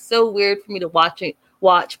was like so weird for me to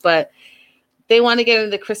watch, but they want to get into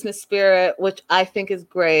the Christmas spirit, which I think is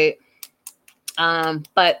great.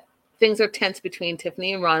 But things are tense between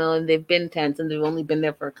Tiffany and Ronald, and they've been tense, and they've only been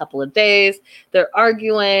there for a couple of days. They're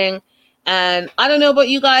arguing, and I don't know about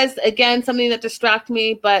you guys. Again, something that distracts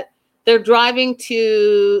me, but they're driving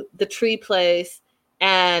to the tree place,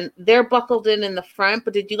 and they're buckled in the front.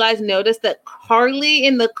 But did you guys notice that Carly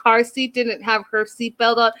in the car seat didn't have her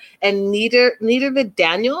seatbelt on, and neither did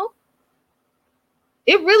Daniel?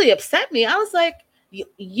 It really upset me. I was like,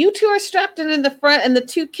 you two are strapped in the front, and the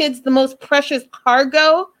two kids, the most precious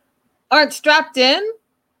cargo, aren't strapped in.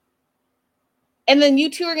 And then you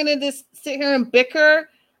two are going to just sit here and bicker.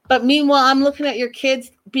 But meanwhile, I'm looking at your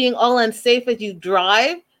kids being all unsafe as you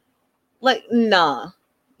drive. Like, nah.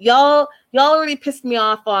 Y'all already pissed me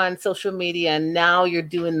off on social media, and now you're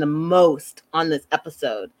doing the most on this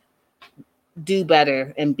episode. Do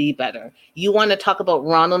better and be better. You want to talk about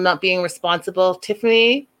Ronald not being responsible?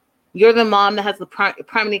 Tiffany, you're the mom that has the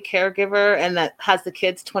primary caregiver and that has the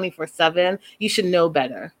kids 24/7. You should know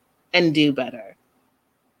better and do better.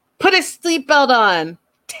 Put a seatbelt on.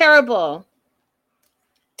 Terrible.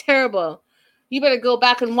 Terrible. You better go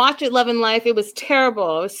back and watch it, Love and Life. It was terrible.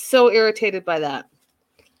 I was so irritated by that.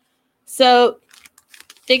 So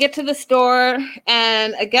they get to the store,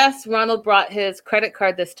 and I guess Ronald brought his credit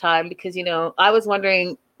card this time because, I was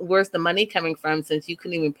wondering where's the money coming from since you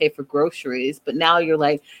couldn't even pay for groceries. But now you're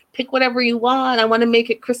like, pick whatever you want. I want to make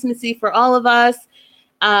it Christmassy for all of us.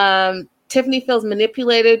 Tiffany feels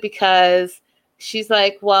manipulated because she's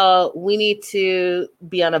like, well, we need to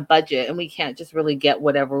be on a budget and we can't just really get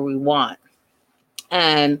whatever we want.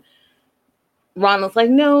 And Ronald's like,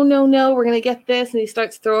 no, we're going to get this. And he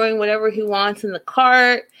starts throwing whatever he wants in the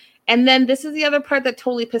cart. And then this is the other part that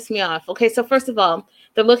totally pissed me off. Okay, so first of all,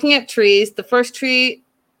 they're looking at trees. The first tree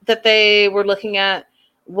that they were looking at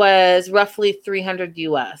was roughly $300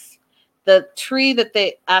 US. The tree that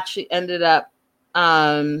they actually ended up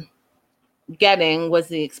getting was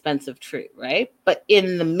the expensive tree, right? But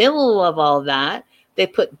in the middle of all that, they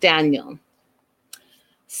put Daniel.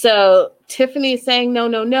 So Tiffany is saying,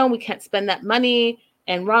 no, we can't spend that money.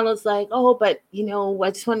 And Ronald's like, oh, but, I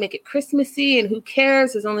just want to make it Christmassy, and who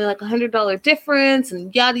cares? There's only like $100 difference,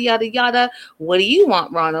 and yada, yada, yada. What do you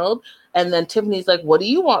want, Ronald? And then Tiffany's like, what do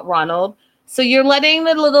you want, Ronald? So you're letting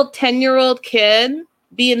the little 10-year-old kid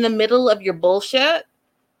be in the middle of your bullshit.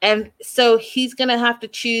 And so he's going to have to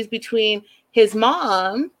choose between his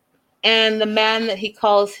mom and the man that he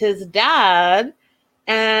calls his dad.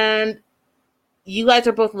 And you guys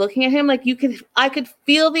are both looking at him like I could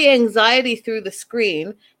feel the anxiety through the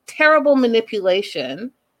screen. Terrible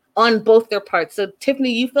manipulation on both their parts. So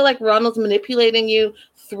Tiffany, you feel like Ronald's manipulating you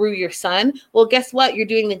through your son. Well, guess what? You're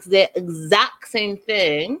doing the exact same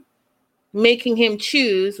thing, making him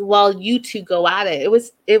choose while you two go at it.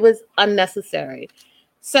 It was unnecessary.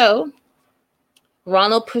 So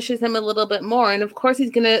Ronald pushes him a little bit more. And of course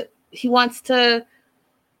he's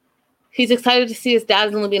excited to see his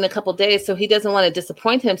dad's only be in a couple days, so he doesn't want to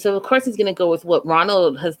disappoint him. So of course he's going to go with what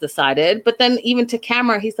Ronald has decided. But then even to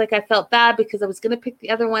camera, he's like, I felt bad because I was going to pick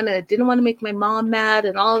the other one and I didn't want to make my mom mad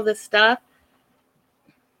and all of this stuff.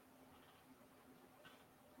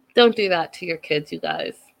 Don't do that to your kids, you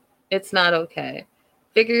guys. It's not okay.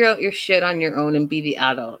 Figure out your shit on your own and be the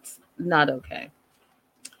adults. Not okay.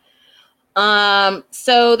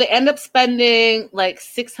 So they end up spending like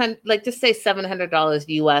just say $700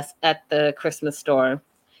 US at the Christmas store.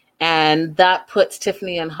 And that puts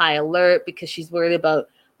Tiffany on high alert because she's worried about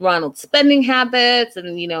Ronald's spending habits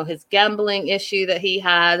and, his gambling issue that he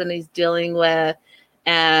has and he's dealing with.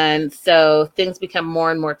 And so things become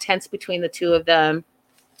more and more tense between the two of them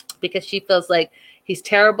because she feels like he's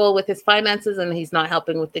terrible with his finances and he's not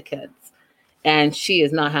helping with the kids. And she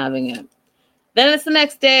is not having it. Then it's the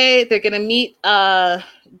next day. They're going to meet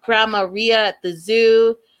Grandma Ria at the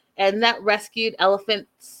zoo. And that rescued elephant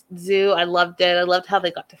zoo, I loved it. I loved how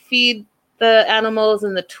they got to feed the animals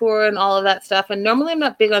and the tour and all of that stuff. And normally I'm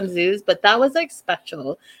not big on zoos, but that was like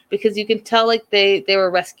special because you can tell like they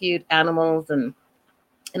were rescued animals and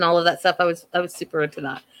all of that stuff. I was super into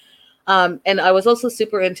that. And I was also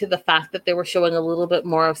super into the fact that they were showing a little bit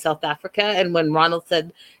more of South Africa. And when Ronald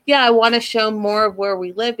said, yeah, I want to show more of where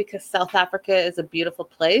we live because South Africa is a beautiful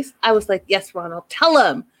place, I was like, yes, Ronald, tell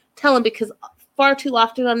him, because far too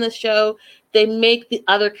often on this show, they make the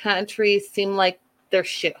other countries seem like they're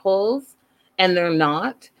shitholes and they're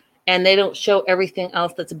not. and they don't show everything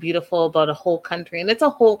else that's beautiful about a whole country. And it's a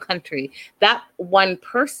whole country. That one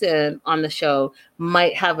person on the show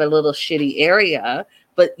might have a little shitty area,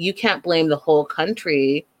 but you can't blame the whole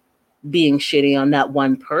country being shitty on that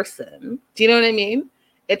one person. Do you know what I mean?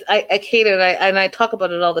 I hate it. And I talk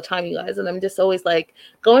about it all the time, you guys. And I'm just always like,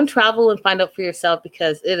 go and travel and find out for yourself,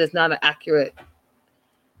 because it is not an accurate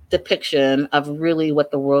depiction of really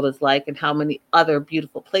what the world is like and how many other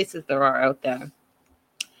beautiful places there are out there.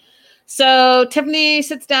 So Tiffany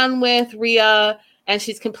sits down with Rhea, and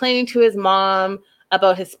she's complaining to his mom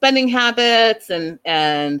about his spending habits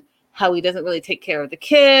and how he doesn't really take care of the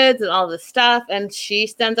kids and all this stuff. And she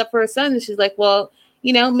stands up for her son, and she's like, well,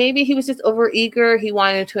 you know, maybe he was just overeager. He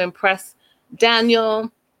wanted to impress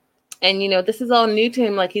Daniel. And, you know, this is all new to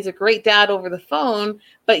him. Like, he's a great dad over the phone,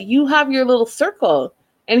 but you have your little circle,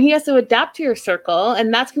 and he has to adapt to your circle.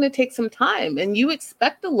 And that's going to take some time. And you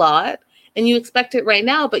expect a lot, and you expect it right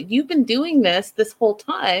now, but you've been doing this whole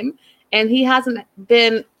time, and he hasn't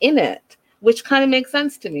been in it, which kind of makes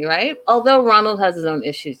sense to me, right? Although Ronald has his own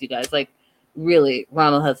issues, you guys. Like, really,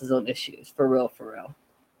 Ronald has his own issues, for real.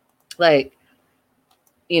 Like,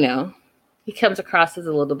 you know, he comes across as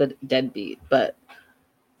a little bit deadbeat, but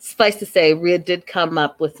suffice to say, Rhea did come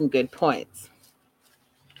up with some good points.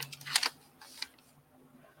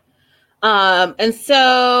 And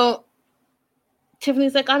so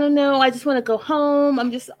Tiffany's like, I don't know, I just want to go home.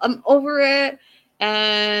 I'm over it.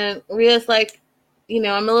 And Rhea's like, you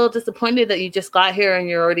know, I'm a little disappointed that you just got here and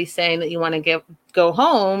you're already saying that you want to go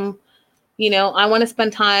home. You know, I want to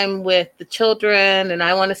spend time with the children, and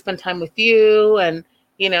I want to spend time with you. And,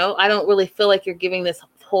 you know, I don't really feel like you're giving this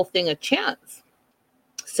whole thing a chance.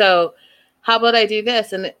 So how about I do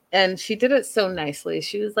this? And she did it so nicely.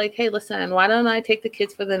 She was like, hey, listen, why don't I take the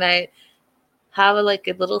kids for the night? Have a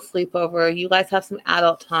little sleepover. You guys have some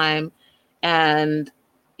adult time, and,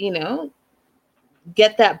 you know,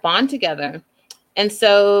 get that bond together. And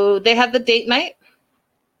so they have the date night,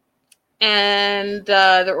 and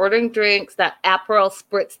they're ordering drinks, that Aperol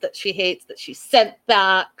spritz that she hates, that she sent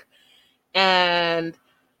back. And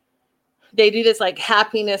they do this like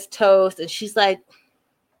happiness toast. And she's like,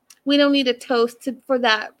 we don't need a toast for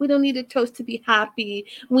that. We don't need a toast to be happy.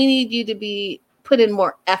 We need you to put in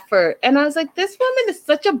more effort. And I was like, this woman is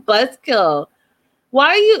such a buzzkill. Why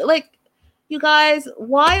are you like, you guys,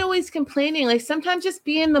 why always complaining? Like, sometimes just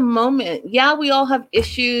be in the moment. Yeah, we all have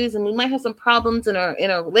issues, and we might have some problems in our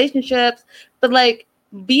relationships, but like,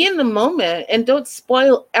 be in the moment and don't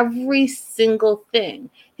spoil every single thing.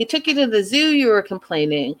 He took you to the zoo, you were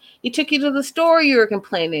complaining. He took you to the store, you were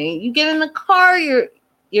complaining. You get in the car,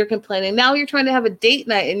 you're complaining. Now you're trying to have a date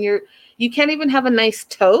night, and you can't even have a nice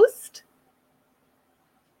toast.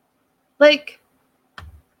 Like,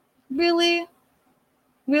 really?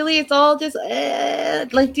 Really, it's all just,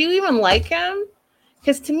 like, do you even like him?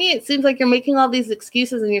 Because to me, it seems like you're making all these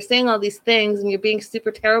excuses and you're saying all these things and you're being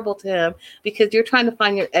super terrible to him because you're trying to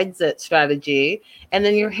find your exit strategy. And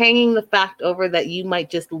then you're hanging the fact over that you might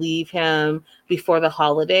just leave him before the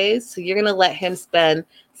holidays. So you're going to let him spend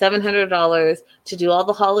 $700 to do all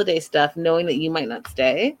the holiday stuff, knowing that you might not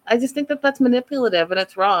stay. I just think that that's manipulative, and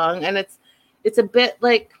it's wrong. And it's a bit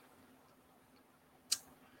like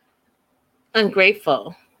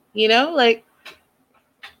ungrateful, you know, like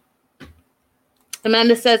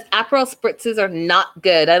Amanda says Aperol spritzes are not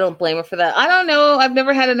good. I don't blame her for that. I don't know. I've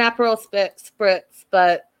never had an Aperol spritz,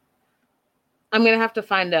 but I'm going to have to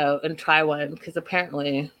find out and try one, because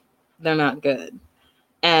apparently they're not good.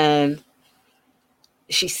 And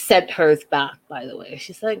she sent hers back, by the way.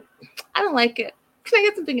 She's like, I don't like it. Can I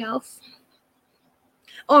get something else?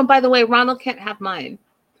 Oh, and by the way, Ronald can't have mine.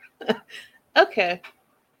 Okay.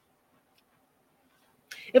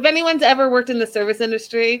 If anyone's ever worked in the service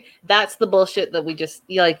industry, that's the bullshit that we just,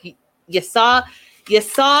 you saw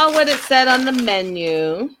what it said on the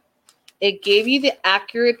menu. It gave you the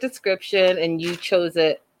accurate description and you chose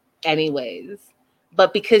it anyways.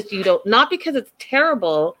 But because you don't, not because it's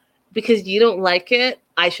terrible, because you don't like it,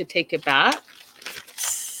 I should take it back.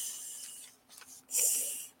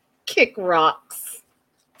 Kick rocks.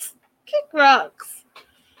 Kick rocks.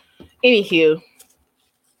 Anywho.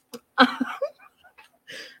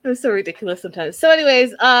 I'm so ridiculous sometimes. So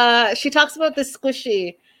anyways, she talks about the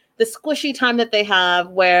squishy time that they have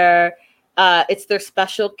where it's their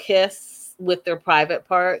special kiss with their private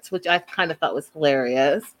parts, which I kind of thought was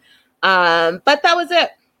hilarious. But that was it.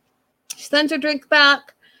 She sends her drink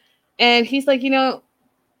back, and he's like,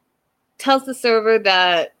 tells the server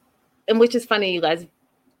that, and which is funny, you guys,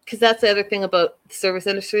 because that's the other thing about the service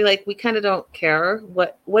industry. Like, we kind of don't care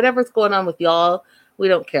whatever's going on with y'all. We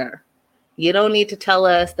don't care. You don't need to tell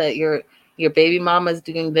us that you're your baby mama is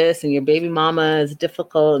doing this and your baby mama is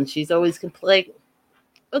difficult and she's always like,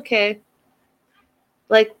 okay.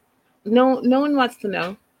 Like, no one wants to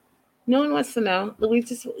know. No one wants to know. We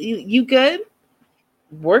just, you good?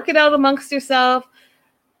 Work it out amongst yourself.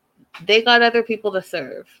 They got other people to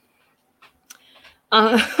serve.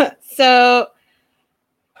 So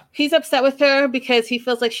he's upset with her because he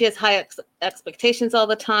feels like she has high expectations all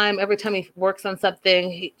the time. Every time he works on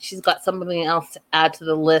something, she's got something else to add to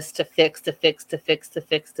the list to fix.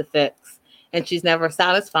 And she's never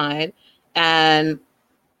satisfied. And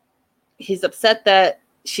he's upset that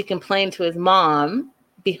she complained to his mom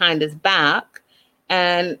behind his back,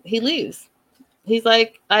 and he leaves. He's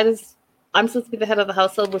like, I'm supposed to be the head of the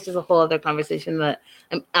household, which is a whole other conversation that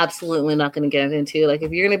I'm absolutely not going to get into. Like,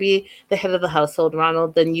 if you're going to be the head of the household,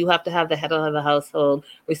 Ronald, then you have to have the head of the household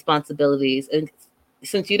responsibilities. And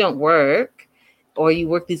since you don't work, or you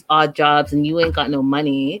work these odd jobs and you ain't got no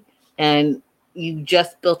money, and you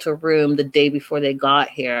just built a room the day before they got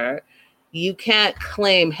here, you can't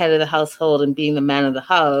claim head of the household and being the man of the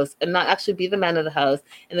house and not actually be the man of the house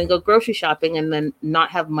and then go grocery shopping and then not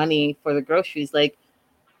have money for the groceries. Like,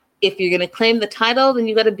 if you're going to claim the title, then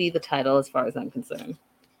you got to be the title as far as I'm concerned.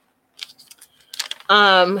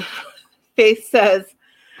 Faith says,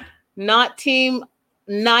 not team,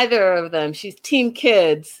 neither of them. She's team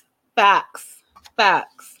kids. Facts.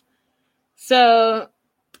 So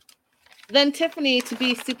then Tiffany, to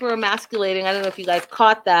be super emasculating, I don't know if you guys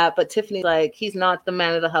caught that, but Tiffany, like, he's not the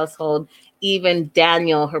man of the household. Even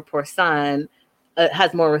Daniel, her poor son,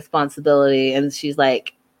 has more responsibility. And she's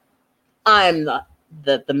like, I'm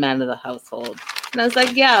the man of the household. And I was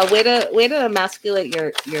like, yeah, way to emasculate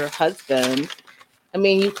your husband. I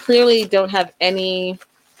mean, you clearly don't have any,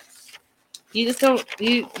 you just don't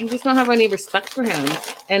have any respect for him.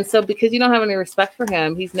 And so because you don't have any respect for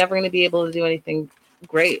him, he's never going to be able to do anything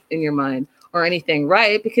great in your mind or anything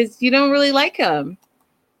right, because you don't really like him.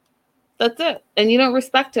 That's it. And you don't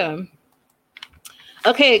respect him.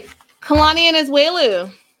 Okay, Kalani and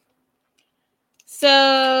Iswelu.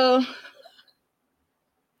 So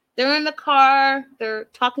they're in the car. They're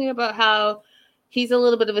talking about how he's a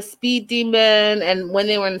little bit of a speed demon. And when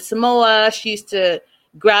they were in Samoa, she used to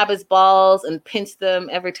grab his balls and pinch them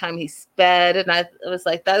every time he sped. And I was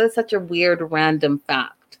like, that is such a weird, random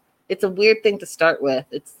fact. It's a weird thing to start with.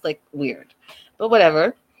 It's like weird, but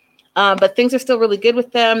whatever. But things are still really good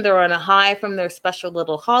with them. They're on a high from their special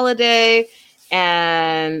little holiday.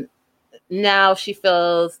 And now she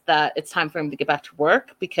feels that it's time for him to get back to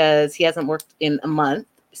work because he hasn't worked in a month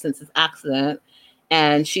since his accident.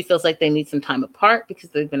 And she feels like they need some time apart because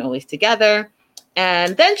they've been always together.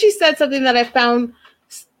 And then she said something that I found.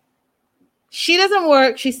 She doesn't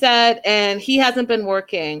work, she said, and he hasn't been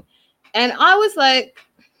working. And I was like,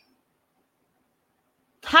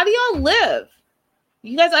 how do y'all live?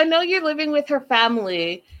 You guys, I know you're living with her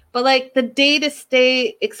family, but like the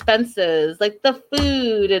day-to-day expenses, like the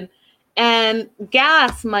food and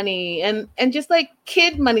gas money and just like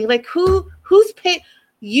kid money, like who's paying?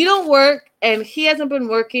 You don't work and he hasn't been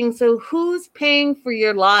working, so who's paying for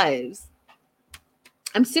your lives?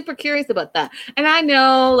 I'm super curious about that. And I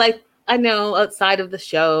know outside of the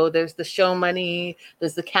show, there's the show money,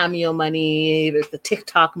 there's the cameo money, there's the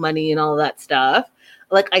TikTok money and all that stuff.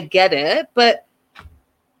 Like, I get it, but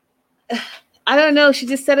I don't know. She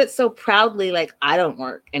just said it so proudly, like, I don't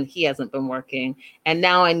work and he hasn't been working. And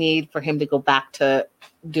now I need for him to go back to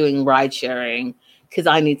doing ride sharing because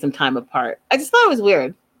I need some time apart. I just thought it was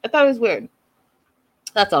weird.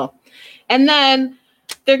 That's all. And then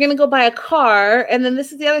they're going to go buy a car. And then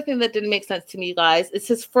this is the other thing that didn't make sense to me, you guys. It's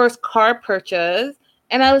his first car purchase.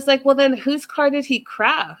 And I was like, well, then whose car did he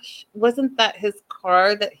crash? Wasn't that his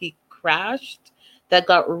car that he crashed that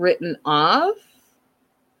got written off?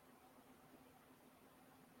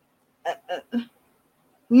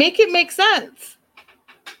 Make it make sense.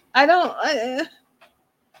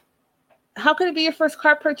 How could it be your first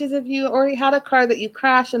car purchase if you already had a car that you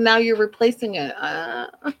crashed and now you're replacing it?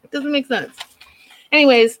 It doesn't make sense.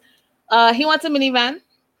 Anyways, he wants a minivan.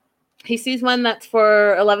 He sees one that's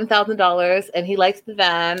for $11,000 and he likes the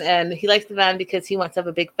van. And he likes the van because he wants to have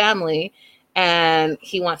a big family and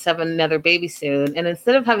he wants to have another baby soon. And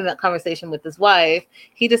instead of having that conversation with his wife,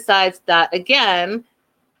 he decides that, again,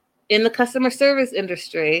 in the customer service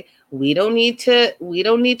industry, we don't need to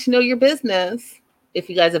know your business. If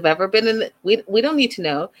you guys have ever been in we don't need to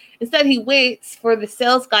know. Instead, he waits for the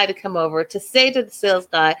sales guy to come over to say to the sales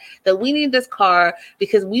guy that we need this car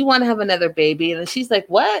because we want to have another baby. And then she's like,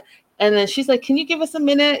 what? And then she's like, can you give us a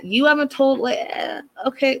minute? You haven't told,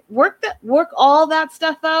 okay, work all that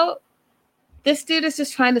stuff out. This dude is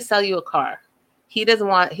just trying to sell you a car. He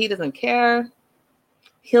doesn't care.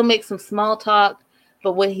 He'll make some small talk,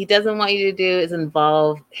 but what he doesn't want you to do is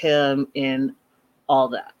involve him in all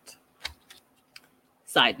that.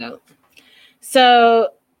 Side note. So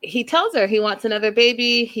he tells her he wants another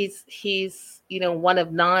baby. He's one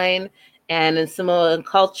of 9, and in Samoan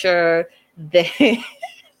culture, they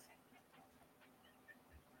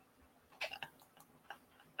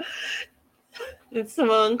in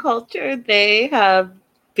Samoan culture, they have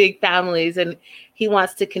big families, and he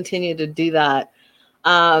wants to continue to do that.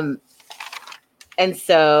 And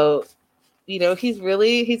so, he's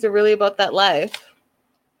really about that life.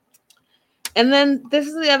 And then this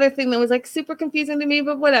is the other thing that was like super confusing to me,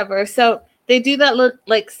 but whatever. So they do that look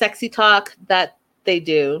like sexy talk that they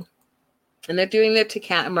do. And they're doing it to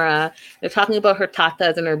camera. They're talking about her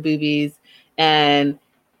tatas and her boobies. And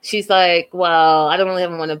she's like, well, I don't really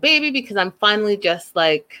want a baby because I'm finally just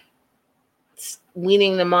like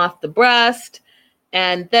weaning them off the breast.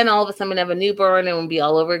 And then all of a sudden I'm gonna have a newborn and it'll be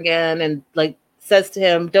all over again. And like says to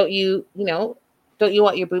him, don't you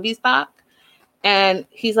want your boobies back? And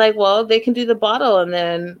he's like, well, they can do the bottle and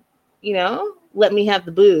then, let me have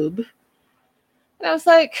the boob. And I was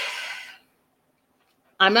like,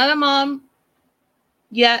 I'm not a mom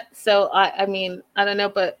yet. So I mean, I don't know,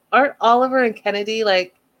 but aren't Oliver and Kennedy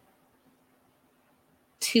like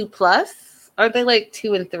 2+? Aren't they like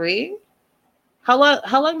 2 and 3? How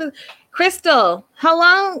long does Crystal, how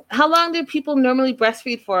long do people normally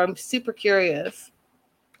breastfeed for? I'm super curious.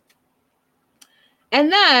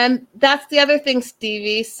 And then that's the other thing,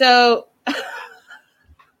 Stevie. So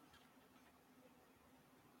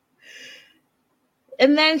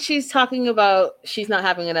and then she's talking about she's not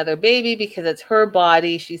having another baby because it's her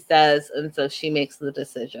body, she says, and so she makes the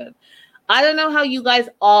decision. I don't know how you guys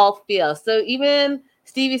all feel. So even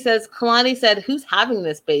Stevie says, Kalani said, who's having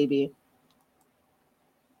this baby?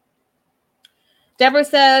 Deborah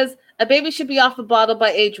says, a baby should be off the bottle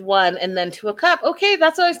by age 1 and then to a cup. Okay,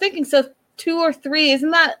 that's what I was thinking. So 2 or 3,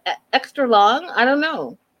 isn't that extra long? I don't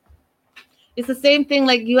know. It's the same thing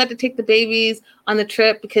like you had to take the babies on the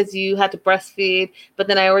trip because you had to breastfeed. But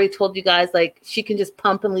then I already told you guys, like, she can just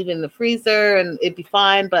pump and leave it in the freezer and it'd be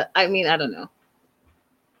fine. But I mean, I don't know.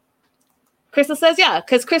 Crystal says, yeah,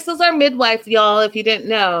 because Crystal's our midwife, y'all, if you didn't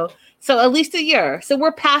know. So at least a year. So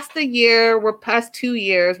we're past the year. We're past 2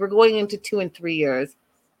 years. We're going into 2 and 3 years.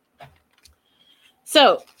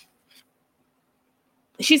 So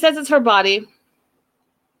she says it's her body.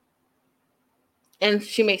 And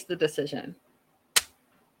she makes the decision.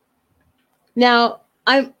 Now,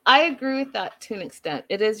 I agree with that to an extent.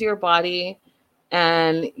 It is your body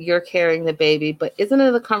and you're carrying the baby, but isn't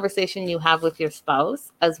it a conversation you have with your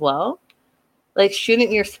spouse as well? Like,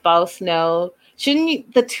 shouldn't your spouse know?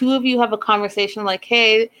 Shouldn't the two of you have a conversation like,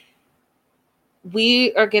 hey,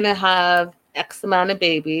 we are going to have X amount of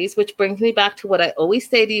babies, which brings me back to what I always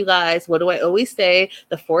say to you guys. What do I always say?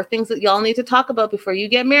 The 4 things that y'all need to talk about before you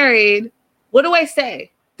get married. What do I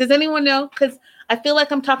say? Does anyone know? Because I feel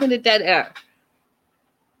like I'm talking to dead air.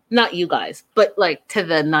 Not you guys, but like to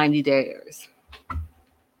the 90-dayers.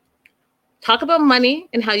 Talk about money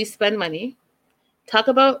and how you spend money. Talk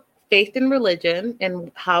about faith and religion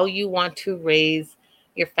and how you want to raise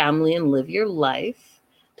your family and live your life.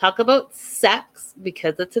 Talk about sex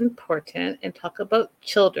because it's important, and talk about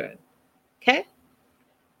children. Okay?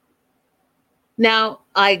 Now,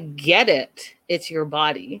 I get it. It's your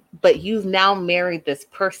body, but you've now married this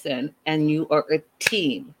person and you are a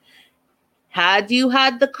team. Had you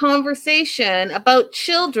had the conversation about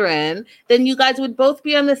children, then you guys would both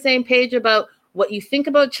be on the same page about what you think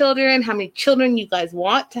about children, how many children you guys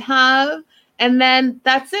want to have, and then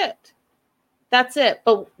that's it. That's it.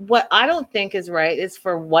 But what I don't think is right is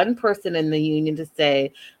for one person in the union to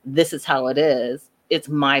say, this is how it is. It's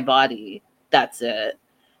my body. That's it.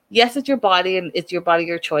 Yes, it's your body and it's your body,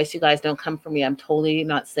 your choice. You guys don't come for me. I'm totally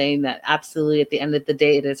not saying that. Absolutely. At the end of the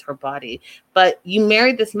day, it is her body. But you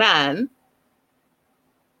married this man.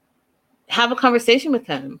 Have a conversation with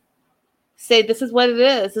him. Say, this is what it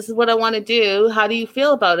is. This is what I want to do. How do you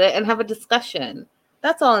feel about it? And have a discussion.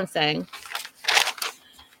 That's all I'm saying.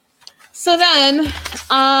 So then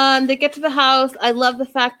they get to the house. I love the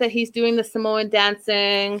fact that he's doing the Samoan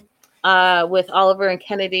dancing with Oliver and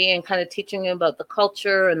Kennedy and kind of teaching him about the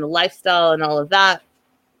culture and the lifestyle and all of that.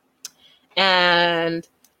 And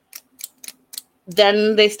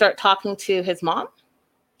then they start talking to his mom.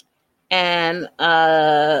 And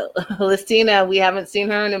Listina, we haven't seen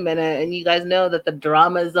her in a minute. And you guys know that the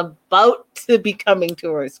drama is about to be coming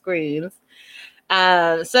to our screens.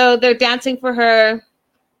 So they're dancing for her.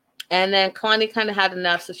 And then Kalani kind of had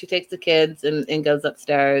enough. So she takes the kids and goes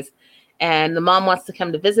upstairs. and the mom wants to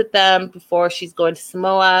come to visit them before she's going to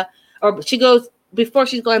Samoa, or she goes before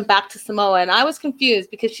she's going back to Samoa. And I was confused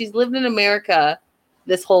because she's lived in America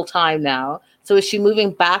this whole time now. So is she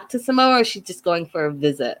moving back to Samoa, or is she just going for a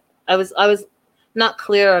visit? I was not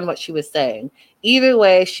clear on what she was saying. Either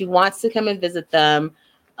way, she wants to come and visit them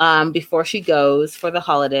before she goes for the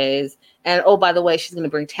holidays. And oh, by the way, she's going to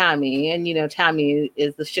bring Tammy. And, you know, Tammy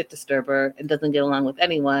is the shit disturber and doesn't get along with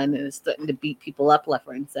anyone and is starting to beat people up left,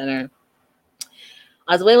 right, and center.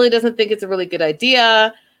 Azuela doesn't think it's a really good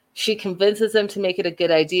idea. She convinces him to make it a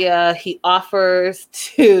good idea. He offers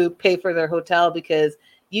to pay for their hotel because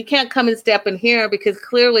you can't come and stay up in here, because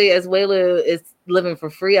clearly Azuela is living for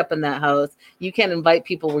free up in that house. You can't invite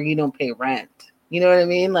people where you don't pay rent. You know what I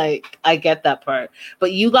mean? Like, I get that part.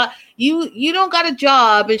 But you don't got a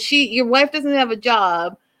job, and your wife doesn't have a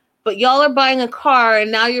job, but y'all are buying a car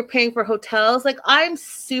and now you're paying for hotels. Like, I'm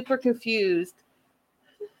super confused.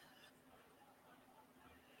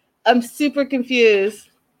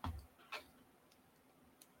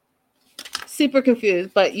 Super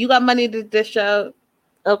confused, but you got money to dish out.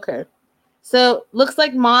 Okay. So looks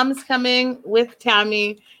like mom's coming with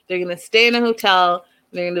Tammy. They're going to stay in a hotel.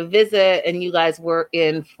 They're going to visit, and you guys were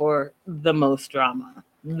in for the most drama.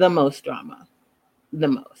 The most.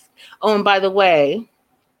 Oh, and by the way,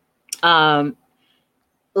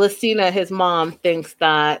 Lucina, his mom, thinks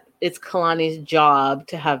that it's Kalani's job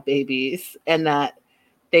to have babies and that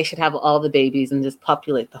they should have all the babies and just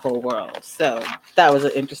populate the whole world. So that was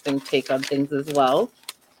an interesting take on things as well.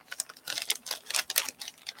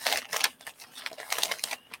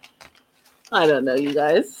 I don't know, you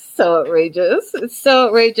guys. So outrageous. It's so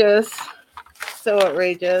outrageous. So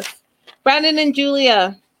outrageous. Brandon and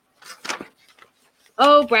Julia.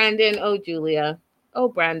 Oh, Brandon. Oh, Julia. Oh,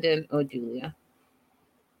 Brandon. Oh, Julia.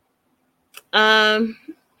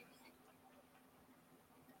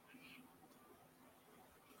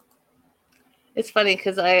 It's funny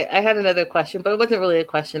because I had another question, but it wasn't really a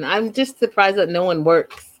question. I'm just surprised that no one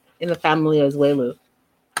works in the family of Azuelu.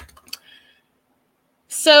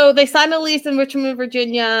 So they signed a lease in Richmond,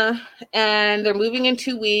 Virginia, and they're moving in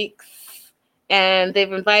 2 weeks. And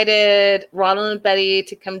they've invited Ronald and Betty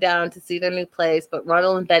to come down to see their new place. But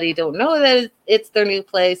Ronald and Betty don't know that it's their new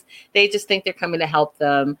place. They just think they're coming to help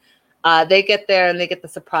them. They get there and they get the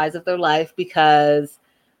surprise of their life because,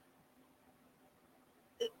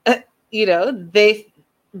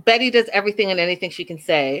 Betty does everything and anything she can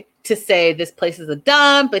say to say this place is a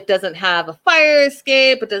dump. It doesn't have a fire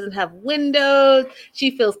escape. It doesn't have windows.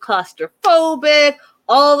 She feels claustrophobic,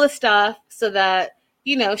 all the stuff so that,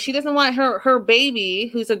 she doesn't want her baby,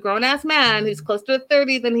 who's a grown-ass man, who's closer to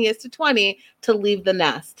 30 than he is to 20, to leave the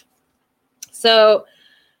nest. So,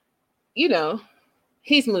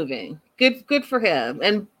 he's moving. Good for him.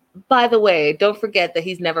 And by the way, don't forget that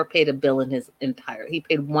he's never paid a bill he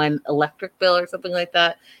paid one electric bill or something like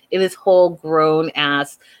that in his whole grown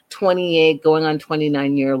ass 28 going on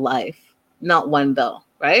 29-year life. Not one bill,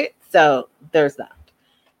 right? So there's that.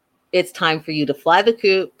 It's time for you to fly the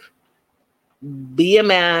coop, be a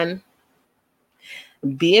man,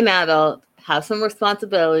 be an adult, have some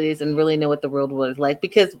responsibilities, and really know what the world was like.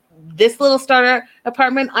 Because this little starter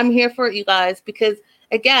apartment, I'm here for it, you guys, because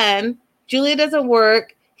again, Julia doesn't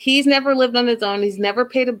work. He's never lived on his own. He's never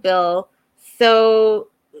paid a bill. So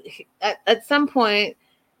at some point,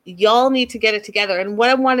 y'all need to get it together. And what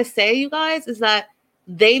I want to say, you guys, is that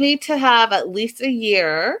they need to have at least a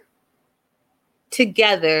year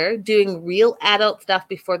together doing real adult stuff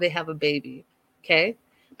before they have a baby. Okay?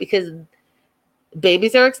 Because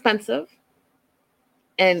babies are expensive.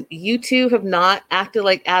 And you two have not acted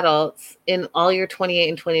like adults in all your 28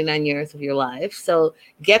 and 29 years of your life. So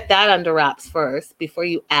get that under wraps first before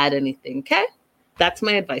you add anything, okay? That's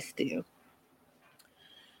my advice to you.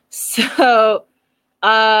 So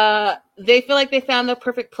they feel like they found their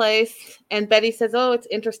perfect place. And Betty says, oh, it's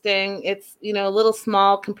interesting. It's, a little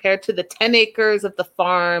small compared to the 10 acres of the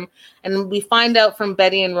farm. And we find out from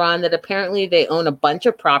Betty and Ron that apparently they own a bunch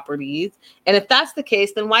of properties. And if that's the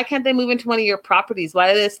case, then why can't they move into one of your properties?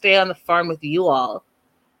 Why do they stay on the farm with you all?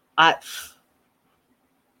 Right?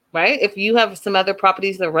 If you have some other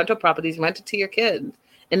properties, the rental properties, rent it to your kids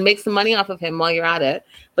and make some money off of him while you're at it.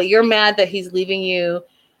 But you're mad that he's leaving you.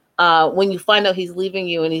 When you find out he's leaving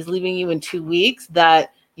you and he's leaving you in 2 weeks,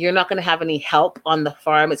 that you're not going to have any help on the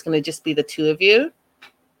farm. It's going to just be the two of you.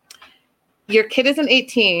 Your kid isn't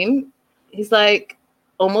 18. He's like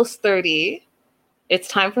almost 30. It's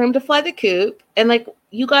time for him to fly the coop. And like,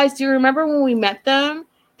 you guys, do you remember when we met them?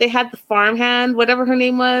 They had the farmhand, whatever her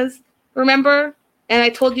name was. Remember? And I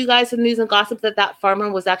told you guys in News and Gossip that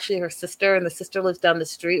farmer was actually her sister, and the sister lives down the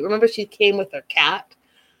street. Remember, she came with her cat.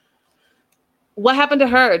 What happened to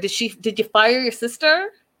her? Did you fire your sister?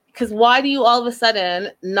 Because why do you all of a sudden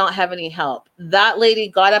not have any help? That lady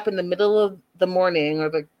got up in the middle of the morning or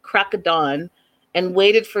the crack of dawn and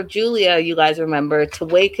waited for Julia, you guys remember, to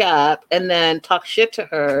wake up and then talk shit to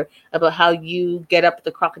her about how you get up at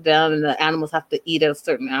the crack of dawn and the animals have to eat at a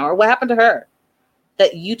certain hour. What happened to her?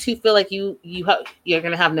 That you two feel like you're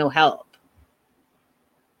going to have no help.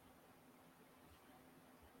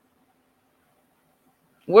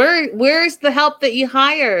 Where's the help that you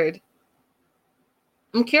hired?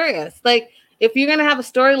 I'm curious. Like, if you're going to have a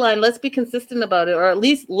storyline, let's be consistent about it, or at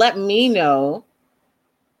least let me know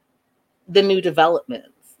the new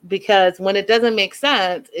developments. Because when it doesn't make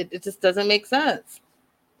sense, it just doesn't make sense.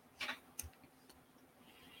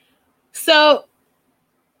 So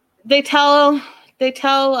they tell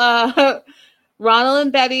Ronald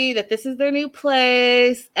and Betty that this is their new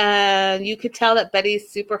place, and you could tell that Betty's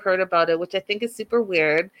super hurt about it, which I think is super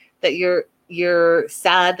weird, that you're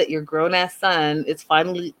sad that your grown-ass son is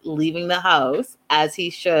finally leaving the house, as he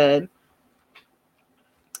should.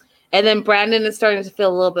 And then Brandon is starting to feel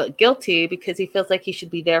a little bit guilty because he feels like he should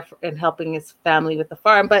be there and helping his family with the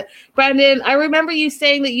farm. But Brandon, I remember you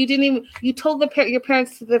saying that you told your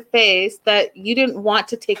parents to their face that you didn't want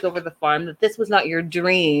to take over the farm, that this was not your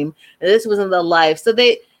dream, that this wasn't the life. So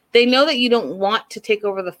they know that you don't want to take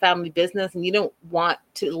over the family business and you don't want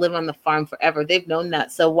to live on the farm forever. They've known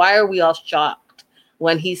that. So why are we all shocked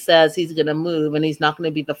when he says he's going to move and he's not going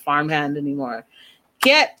to be the farmhand anymore?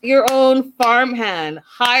 Get your own farmhand.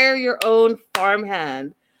 Hire your own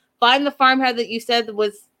farmhand. Find the farmhand that you said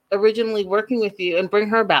was originally working with you and bring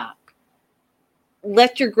her back.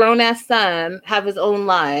 Let your grown-ass son have his own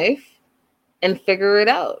life and figure it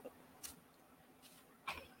out.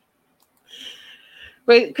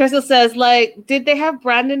 Right? Crystal says, like, did they have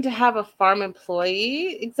Brandon to have a farm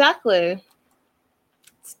employee? Exactly.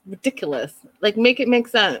 It's ridiculous. Like, make it make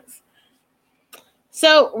sense.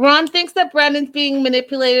 So Ron thinks that Brandon's being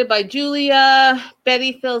manipulated by Julia.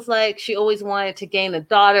 Betty feels like she always wanted to gain a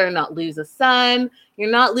daughter and not lose a son. You're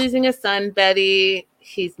not losing a son, Betty.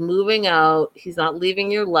 He's moving out. He's not leaving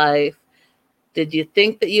your life. Did you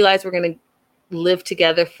think that you guys were going to live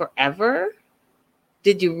together forever?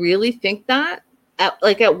 Did you really think that?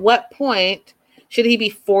 At what point should he be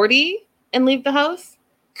 40 and leave the house?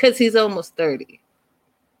 Because he's almost 30.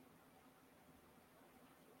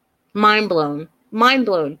 Mind blown. Mind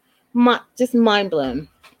blown. Just mind blown.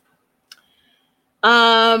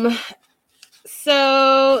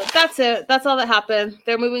 So that's it. That's all that happened.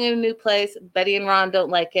 They're moving in a new place. Betty and Ron don't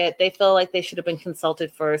like it. They feel like they should have been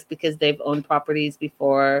consulted first because they've owned properties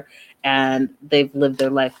before and they've lived their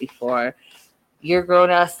life before. Your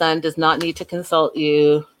grown-ass son does not need to consult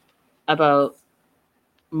you about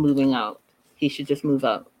moving out. He should just move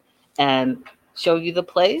out and show you the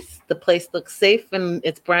place. The place looks safe and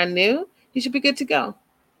it's brand new. You should be good to go.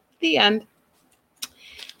 The end.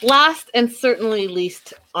 Last and certainly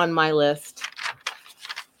least on my list.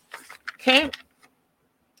 Okay.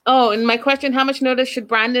 Oh, and my question, how much notice should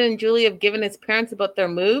Brandon and Julie have given his parents about their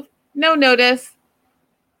move? No notice.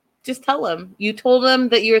 Just tell them. You told them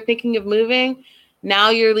that you were thinking of moving.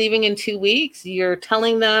 Now you're leaving in 2 weeks. You're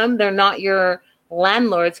telling them they're not your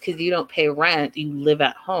landlords because you don't pay rent. You live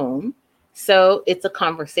at home. So it's a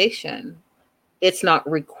conversation. It's not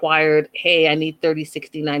required, hey, I need 30,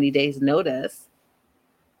 60, 90 days notice.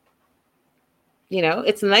 You know,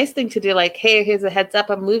 it's a nice thing to do, like, hey, here's a heads up,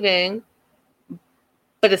 I'm moving.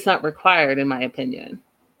 But it's not required, in my opinion.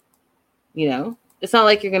 You know, it's not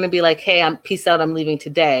like you're going to be like, hey, peace out, I'm leaving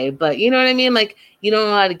today. But you know what I mean? Like, you don't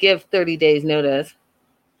know how to give 30 days notice.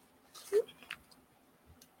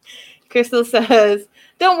 Crystal says,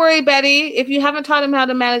 don't worry, Betty. If you haven't taught him how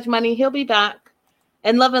to manage money, he'll be back.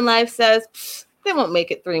 And Love and Life says, they won't make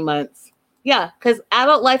it 3 months. Yeah, because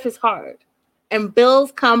adult life is hard. And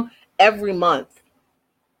bills come every month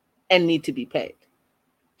and need to be paid.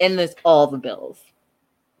 And there's all the bills.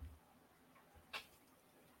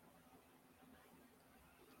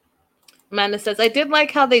 Amanda says, I did like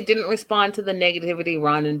how they didn't respond to the negativity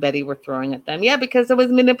Ron and Betty were throwing at them. Yeah, because it was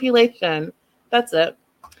manipulation. That's it.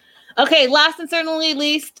 Okay, last and certainly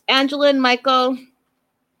least, Angela and Michael.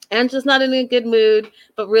 Angela's not in a good mood,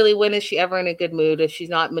 but really, when is she ever in a good mood if she's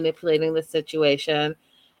not manipulating the situation?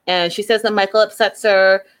 And she says that Michael upsets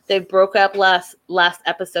her. They broke up last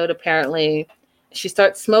episode, apparently. She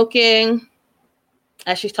starts smoking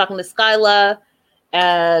as she's talking to Skyla.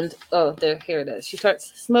 And, here it is. She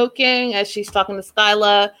starts smoking as she's talking to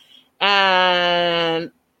Skyla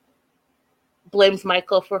and blames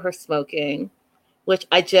Michael for her smoking, which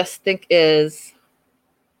I just think is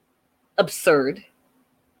absurd.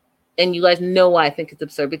 And you guys know why I think it's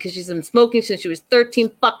absurd, because she's been smoking since she was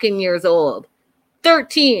 13 fucking years old.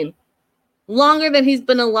 13. Longer than he's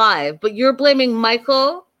been alive. But you're blaming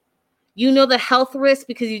Michael. You know the health risk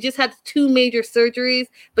because you just had 2 major surgeries,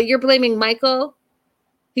 but you're blaming Michael.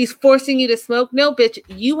 He's forcing you to smoke. No, bitch,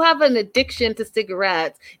 you have an addiction to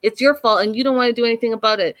cigarettes. It's your fault, and you don't want to do anything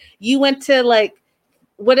about it. You went to, like,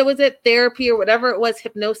 what was it, therapy or whatever it was,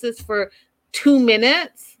 hypnosis for 2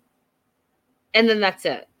 minutes, and then that's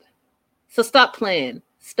it. So stop playing.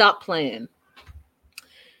 Stop playing.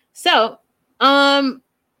 So, Skyla's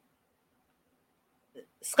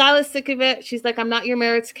sick of it. She's like, I'm not your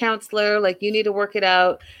marriage counselor. Like, you need to work it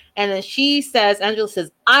out. And then she says, Angela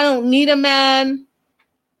says, I don't need a man.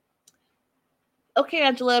 Okay,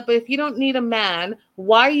 Angela, but if you don't need a man,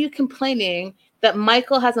 why are you complaining that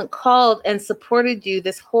Michael hasn't called and supported you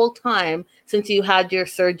this whole time since you had your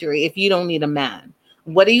surgery if you don't need a man?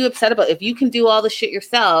 What are you upset about? If you can do all the shit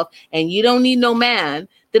yourself and you don't need no man,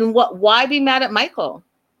 then what? Why be mad at Michael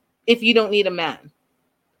if you don't need a man?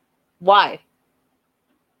 Why?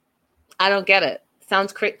 I don't get it.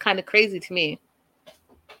 Sounds kind of crazy to me.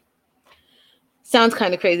 Sounds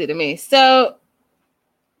kind of crazy to me. So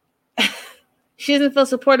she doesn't feel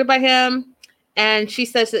supported by him. And she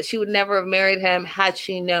says that she would never have married him had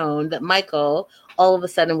she known that Michael all of a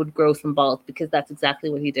sudden would grow some balls, because that's exactly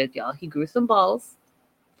what he did, y'all. He grew some balls.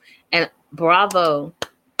 And bravo.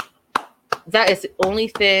 That is the only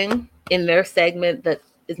thing in their segment that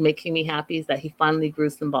is making me happy, is that he finally grew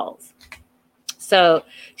some balls. So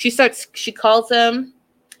she calls him.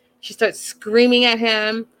 She starts screaming at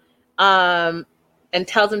him. And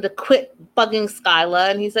tells him to quit bugging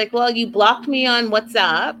Skyla. And he's like, well, you blocked me on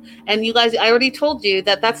WhatsApp. And you guys, I already told you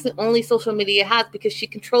that that's the only social media he has, because she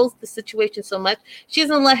controls the situation so much. She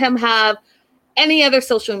doesn't let him have any other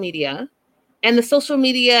social media. And the social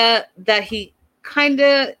media that he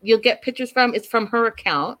you'll get pictures from is from her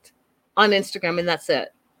account on Instagram. And that's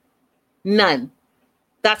it. None.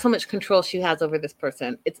 That's how much control she has over this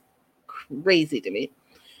person. It's crazy to me.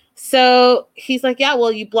 So he's like, yeah,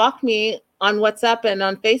 well, you blocked me on WhatsApp and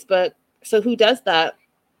on Facebook. So who does that?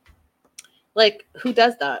 Like, who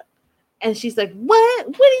does that? And she's like, what?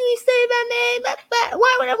 What did you say about me?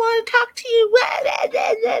 Why would I want to talk to you?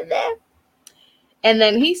 And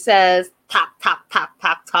then he says,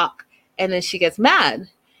 talk. And then she gets mad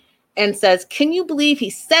and says, can you believe he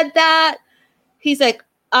said that? He's like,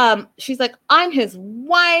 she's like, I'm his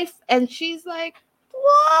wife. And she's like,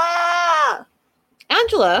 what?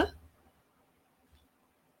 Angela,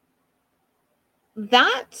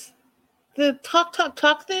 the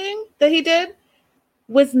talk thing that he did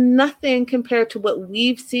was nothing compared to what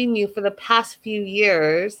we've seen you for the past few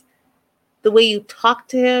years. The way you talk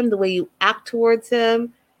to him, the way you act towards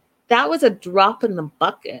him, that was a drop in the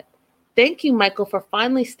bucket. Thank you, Michael, for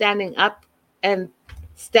finally standing up and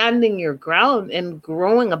standing your ground and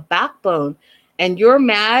growing a backbone. And you're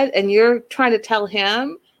mad and you're trying to tell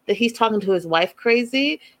him that he's talking to his wife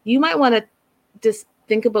crazy. You might want to just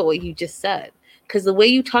think about what you just said. Because the way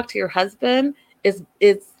you talk to your husband is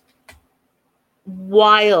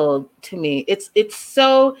wild to me. It's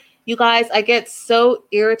so, you guys, I get so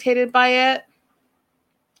irritated by it.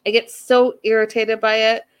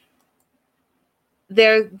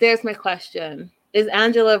 There's my question. Is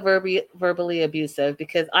Angela verbally abusive?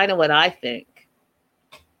 Because I know what I think.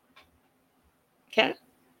 Okay.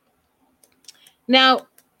 Now,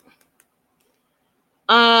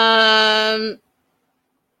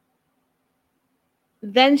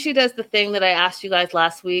 then she does the thing that I asked you guys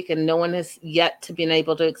last week, and no one has yet to been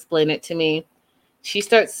able to explain it to me. She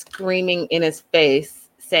starts screaming in his face,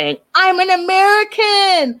 saying, I'm an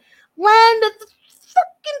American! Land of the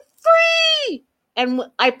fucking free! And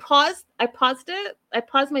I paused it. I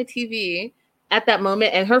paused my TV at that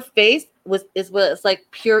moment, and her face was like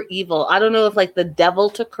pure evil. I don't know if like the devil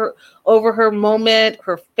took her over her moment,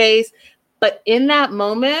 her face, but in that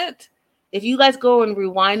moment, if you guys go and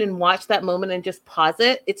rewind and watch that moment and just pause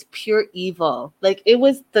it, it's pure evil. Like, it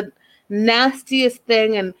was the nastiest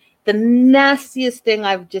thing and the nastiest thing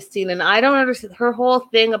I've just seen. And I don't understand her whole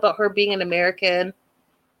thing about her being an American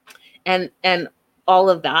and all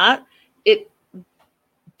of that. It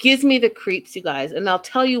gives me the creeps, you guys. And I'll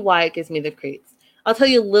tell you why it gives me the creeps. I'll tell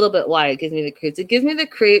you a little bit why it gives me the creeps. It gives me the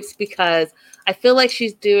creeps because I feel like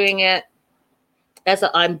she's doing it as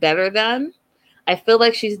a I'm better than. I feel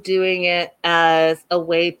like she's doing it as a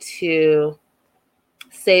way to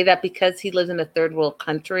say that because he lives in a third world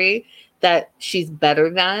country that she's better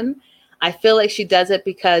than. I feel like she does it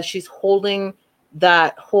because she's holding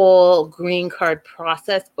that whole green card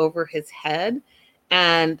process over his head.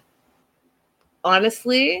 And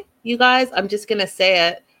honestly, you guys, I'm just going to say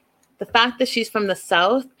it. the fact that she's from the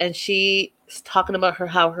South and she's talking about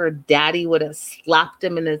how her daddy would have slapped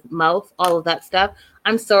him in his mouth, all of that stuff.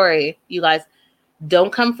 I'm sorry, you guys,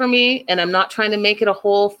 don't come for me. And I'm not trying to make it a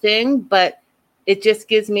whole thing, but it just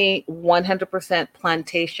gives me 100%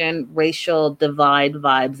 plantation racial divide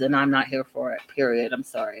vibes, and I'm not here for it, period. I'm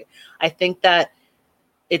sorry. I think that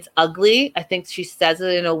it's ugly. I think she says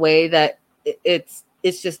it in a way that it's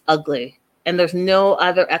just ugly. And there's no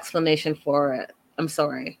other explanation for it. I'm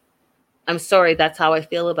sorry. I'm sorry. That's how I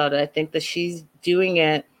feel about it. I think that she's doing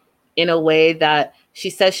it in a way that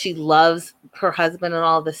she says she loves her husband and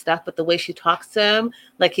all this stuff, but the way she talks to him,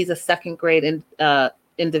 like he's a second grade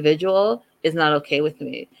individual, is not okay with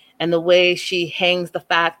me. And the way she hangs the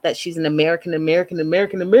fact that she's an American all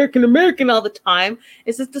the time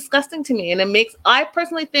is just disgusting to me. And it makes, I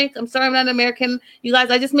personally think, I'm sorry, I'm not American. You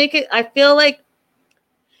guys, I just make it, I feel like,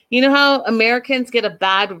 you know how Americans get a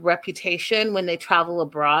bad reputation when they travel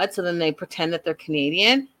abroad, so then they pretend that they're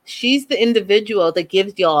Canadian? She's the individual that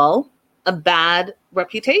gives y'all a bad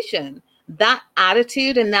reputation. That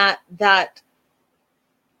attitude and that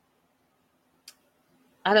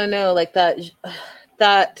I don't know, like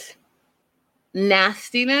that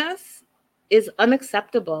nastiness is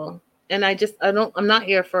unacceptable. And I'm not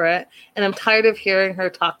here for it. And I'm tired of hearing her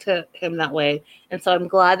talk to him that way. And so I'm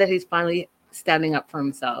glad that he's finally standing up for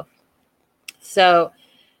himself. So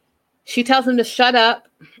she tells him to shut up,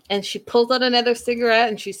 and she pulls out another cigarette,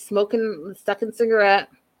 and she's smoking the second cigarette.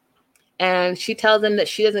 And she tells him that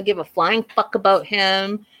she doesn't give a flying fuck about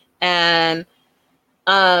him. And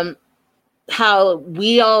how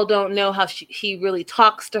we all don't know how he really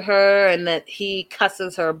talks to her, and that he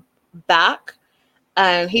cusses her back.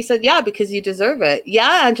 And he said, yeah, because you deserve it.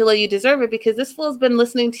 Yeah, Angela, you deserve it, because this fool's been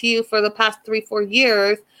listening to you for the past 3-4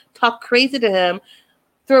 years, talk crazy to him,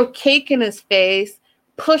 throw cake in his face,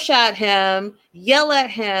 push at him, yell at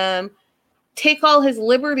him, take all his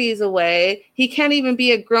liberties away. He can't even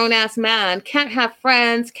be a grown-ass man, can't have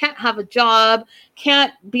friends, can't have a job,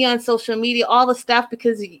 can't be on social media, all the stuff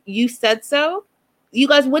because you said so. You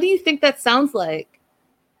guys, what do you think that sounds like?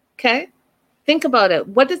 Okay? Think about it.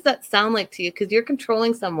 What does that sound like to you? Because you're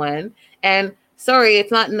controlling someone. And sorry,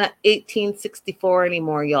 it's not in 1864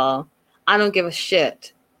 anymore, y'all. I don't give a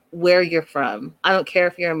shit where you're from. I don't care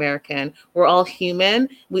if you're American. We're all human.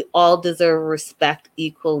 We all deserve respect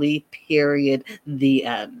equally, period. The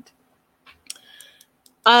end.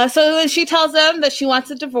 So then she tells them that she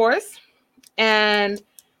wants a divorce, and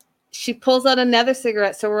she pulls out another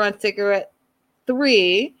cigarette. So we're on cigarette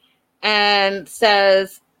 3, and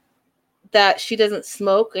says that she doesn't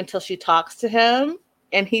smoke until she talks to him.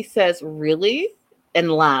 And he says, really? And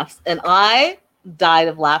laughs. And I died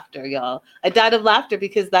of laughter, y'all. I died of laughter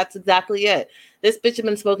because that's exactly it. This bitch has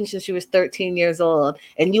been smoking since she was 13 years old.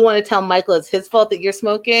 And you want to tell Michael it's his fault that you're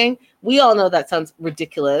smoking? We all know that sounds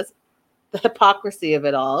ridiculous. The hypocrisy of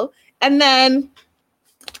it all. And then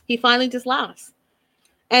he finally just laughs.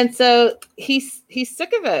 And so he's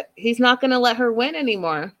sick of it. He's not going to let her win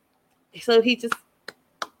anymore. So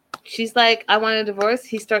she's like, I want a divorce.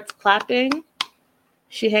 He starts clapping.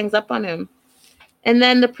 She hangs up on him. And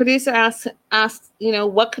then the producer asks,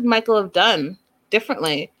 what could Michael have done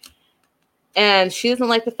differently? And she doesn't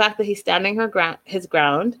like the fact that he's standing his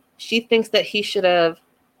ground. She thinks that he should have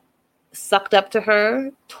sucked up to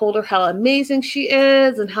her, told her how amazing she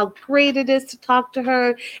is and how great it is to talk to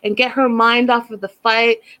her and get her mind off of the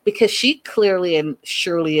fight, because she clearly and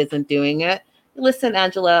surely isn't doing it. Listen,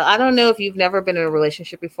 Angela, I don't know if you've never been in a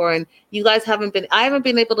relationship before, and you guys I haven't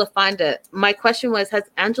been able to find it. My question was, has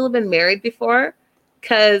Angela been married before?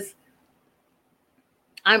 Because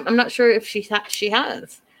I'm not sure if she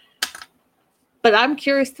has. But I'm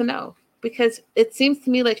curious to know, because it seems to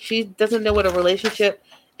me like she doesn't know what a relationship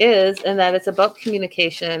is, and that it's about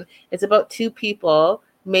communication. It's about two people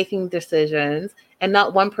making decisions, and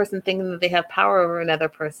not one person thinking that they have power over another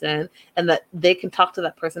person, and that they can talk to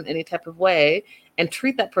that person any type of way and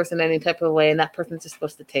treat that person any type of way, and that person's just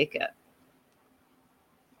supposed to take it.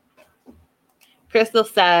 Crystal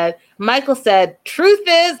said, Michael said, truth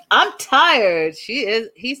is, I'm tired.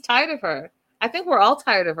 He's tired of her. I think we're all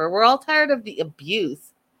tired of her. We're all tired of the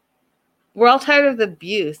abuse.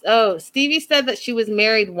 Oh, Stevie said that she was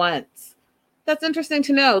married once. That's interesting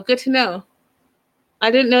to know. Good to know.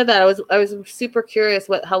 I didn't know that. I was super curious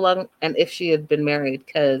how long and if she had been married,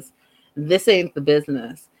 because this ain't the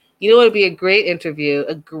business. You know what would be a great interview?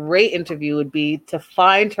 A great interview would be to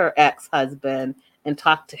find her ex-husband and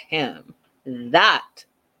talk to him. That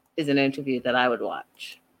is an interview that I would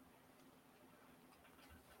watch.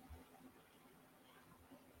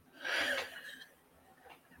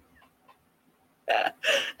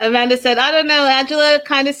 Amanda said, I don't know. Angela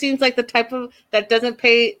kind of seems like the type of that doesn't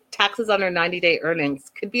pay taxes on her 90-day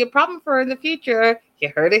earnings. Could be a problem for her in the future.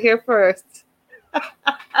 You heard it here first.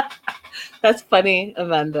 That's funny,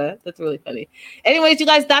 Amanda. That's really funny. Anyways, you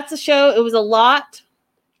guys, that's the show. It was a lot.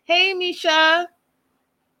 Hey, Misha.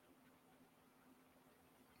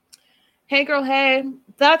 Hey, girl. Hey.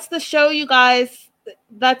 That's the show, you guys.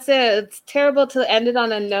 That's it. It's terrible to end it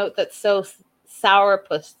on a note that's so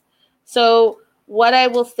sourpuss. So what I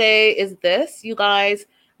will say is this, you guys,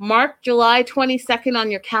 mark July 22nd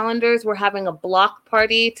on your calendars. We're having a block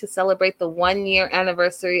party to celebrate the 1-year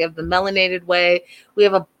anniversary of the Melanated Way. We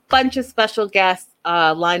have a bunch of special guests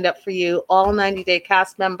lined up for you, all 90-day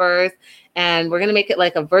cast members, and we're going to make it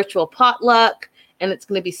like a virtual potluck. And it's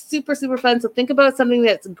going to be super, super fun. So think about something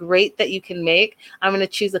that's great that you can make. I'm going to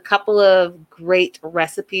choose a couple of great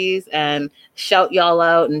recipes and shout y'all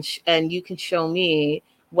out, and you can show me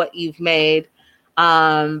what you've made.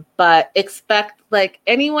 But expect, like,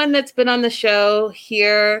 anyone that's been on the show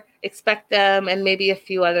here, expect them and maybe a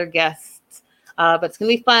few other guests. But it's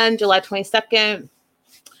going to be fun, July 22nd.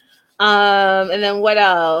 And then what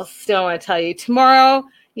else do I want to tell you? Tomorrow,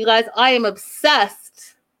 you guys, I am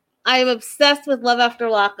obsessed with Love After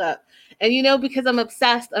Lockup. And, you know, because I'm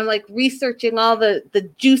obsessed, I'm like researching all the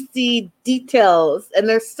juicy details. And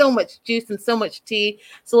there's so much juice and so much tea.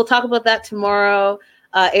 So we'll talk about that tomorrow,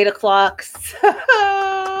 8 o'clock.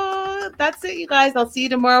 That's it, you guys. I'll see you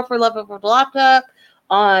tomorrow for Love After Lockup.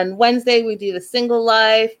 On Wednesday, we do the Single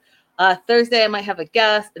Life. Thursday, I might have a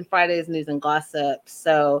guest. And Friday is News and Gossip.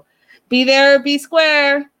 So be there, be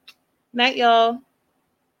square. Night, y'all.